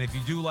 And if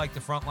you do like the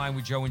Frontline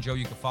with Joe and Joe,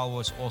 you can follow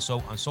us also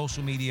on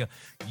social media,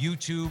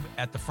 YouTube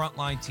at the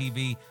Frontline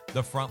TV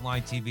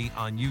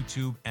on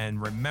YouTube.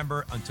 And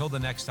remember, until the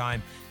next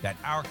time, that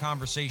our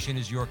conversation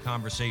is your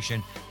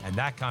conversation, and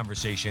that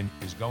conversation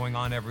is going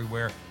on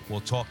everywhere.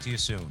 We'll talk to you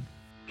soon.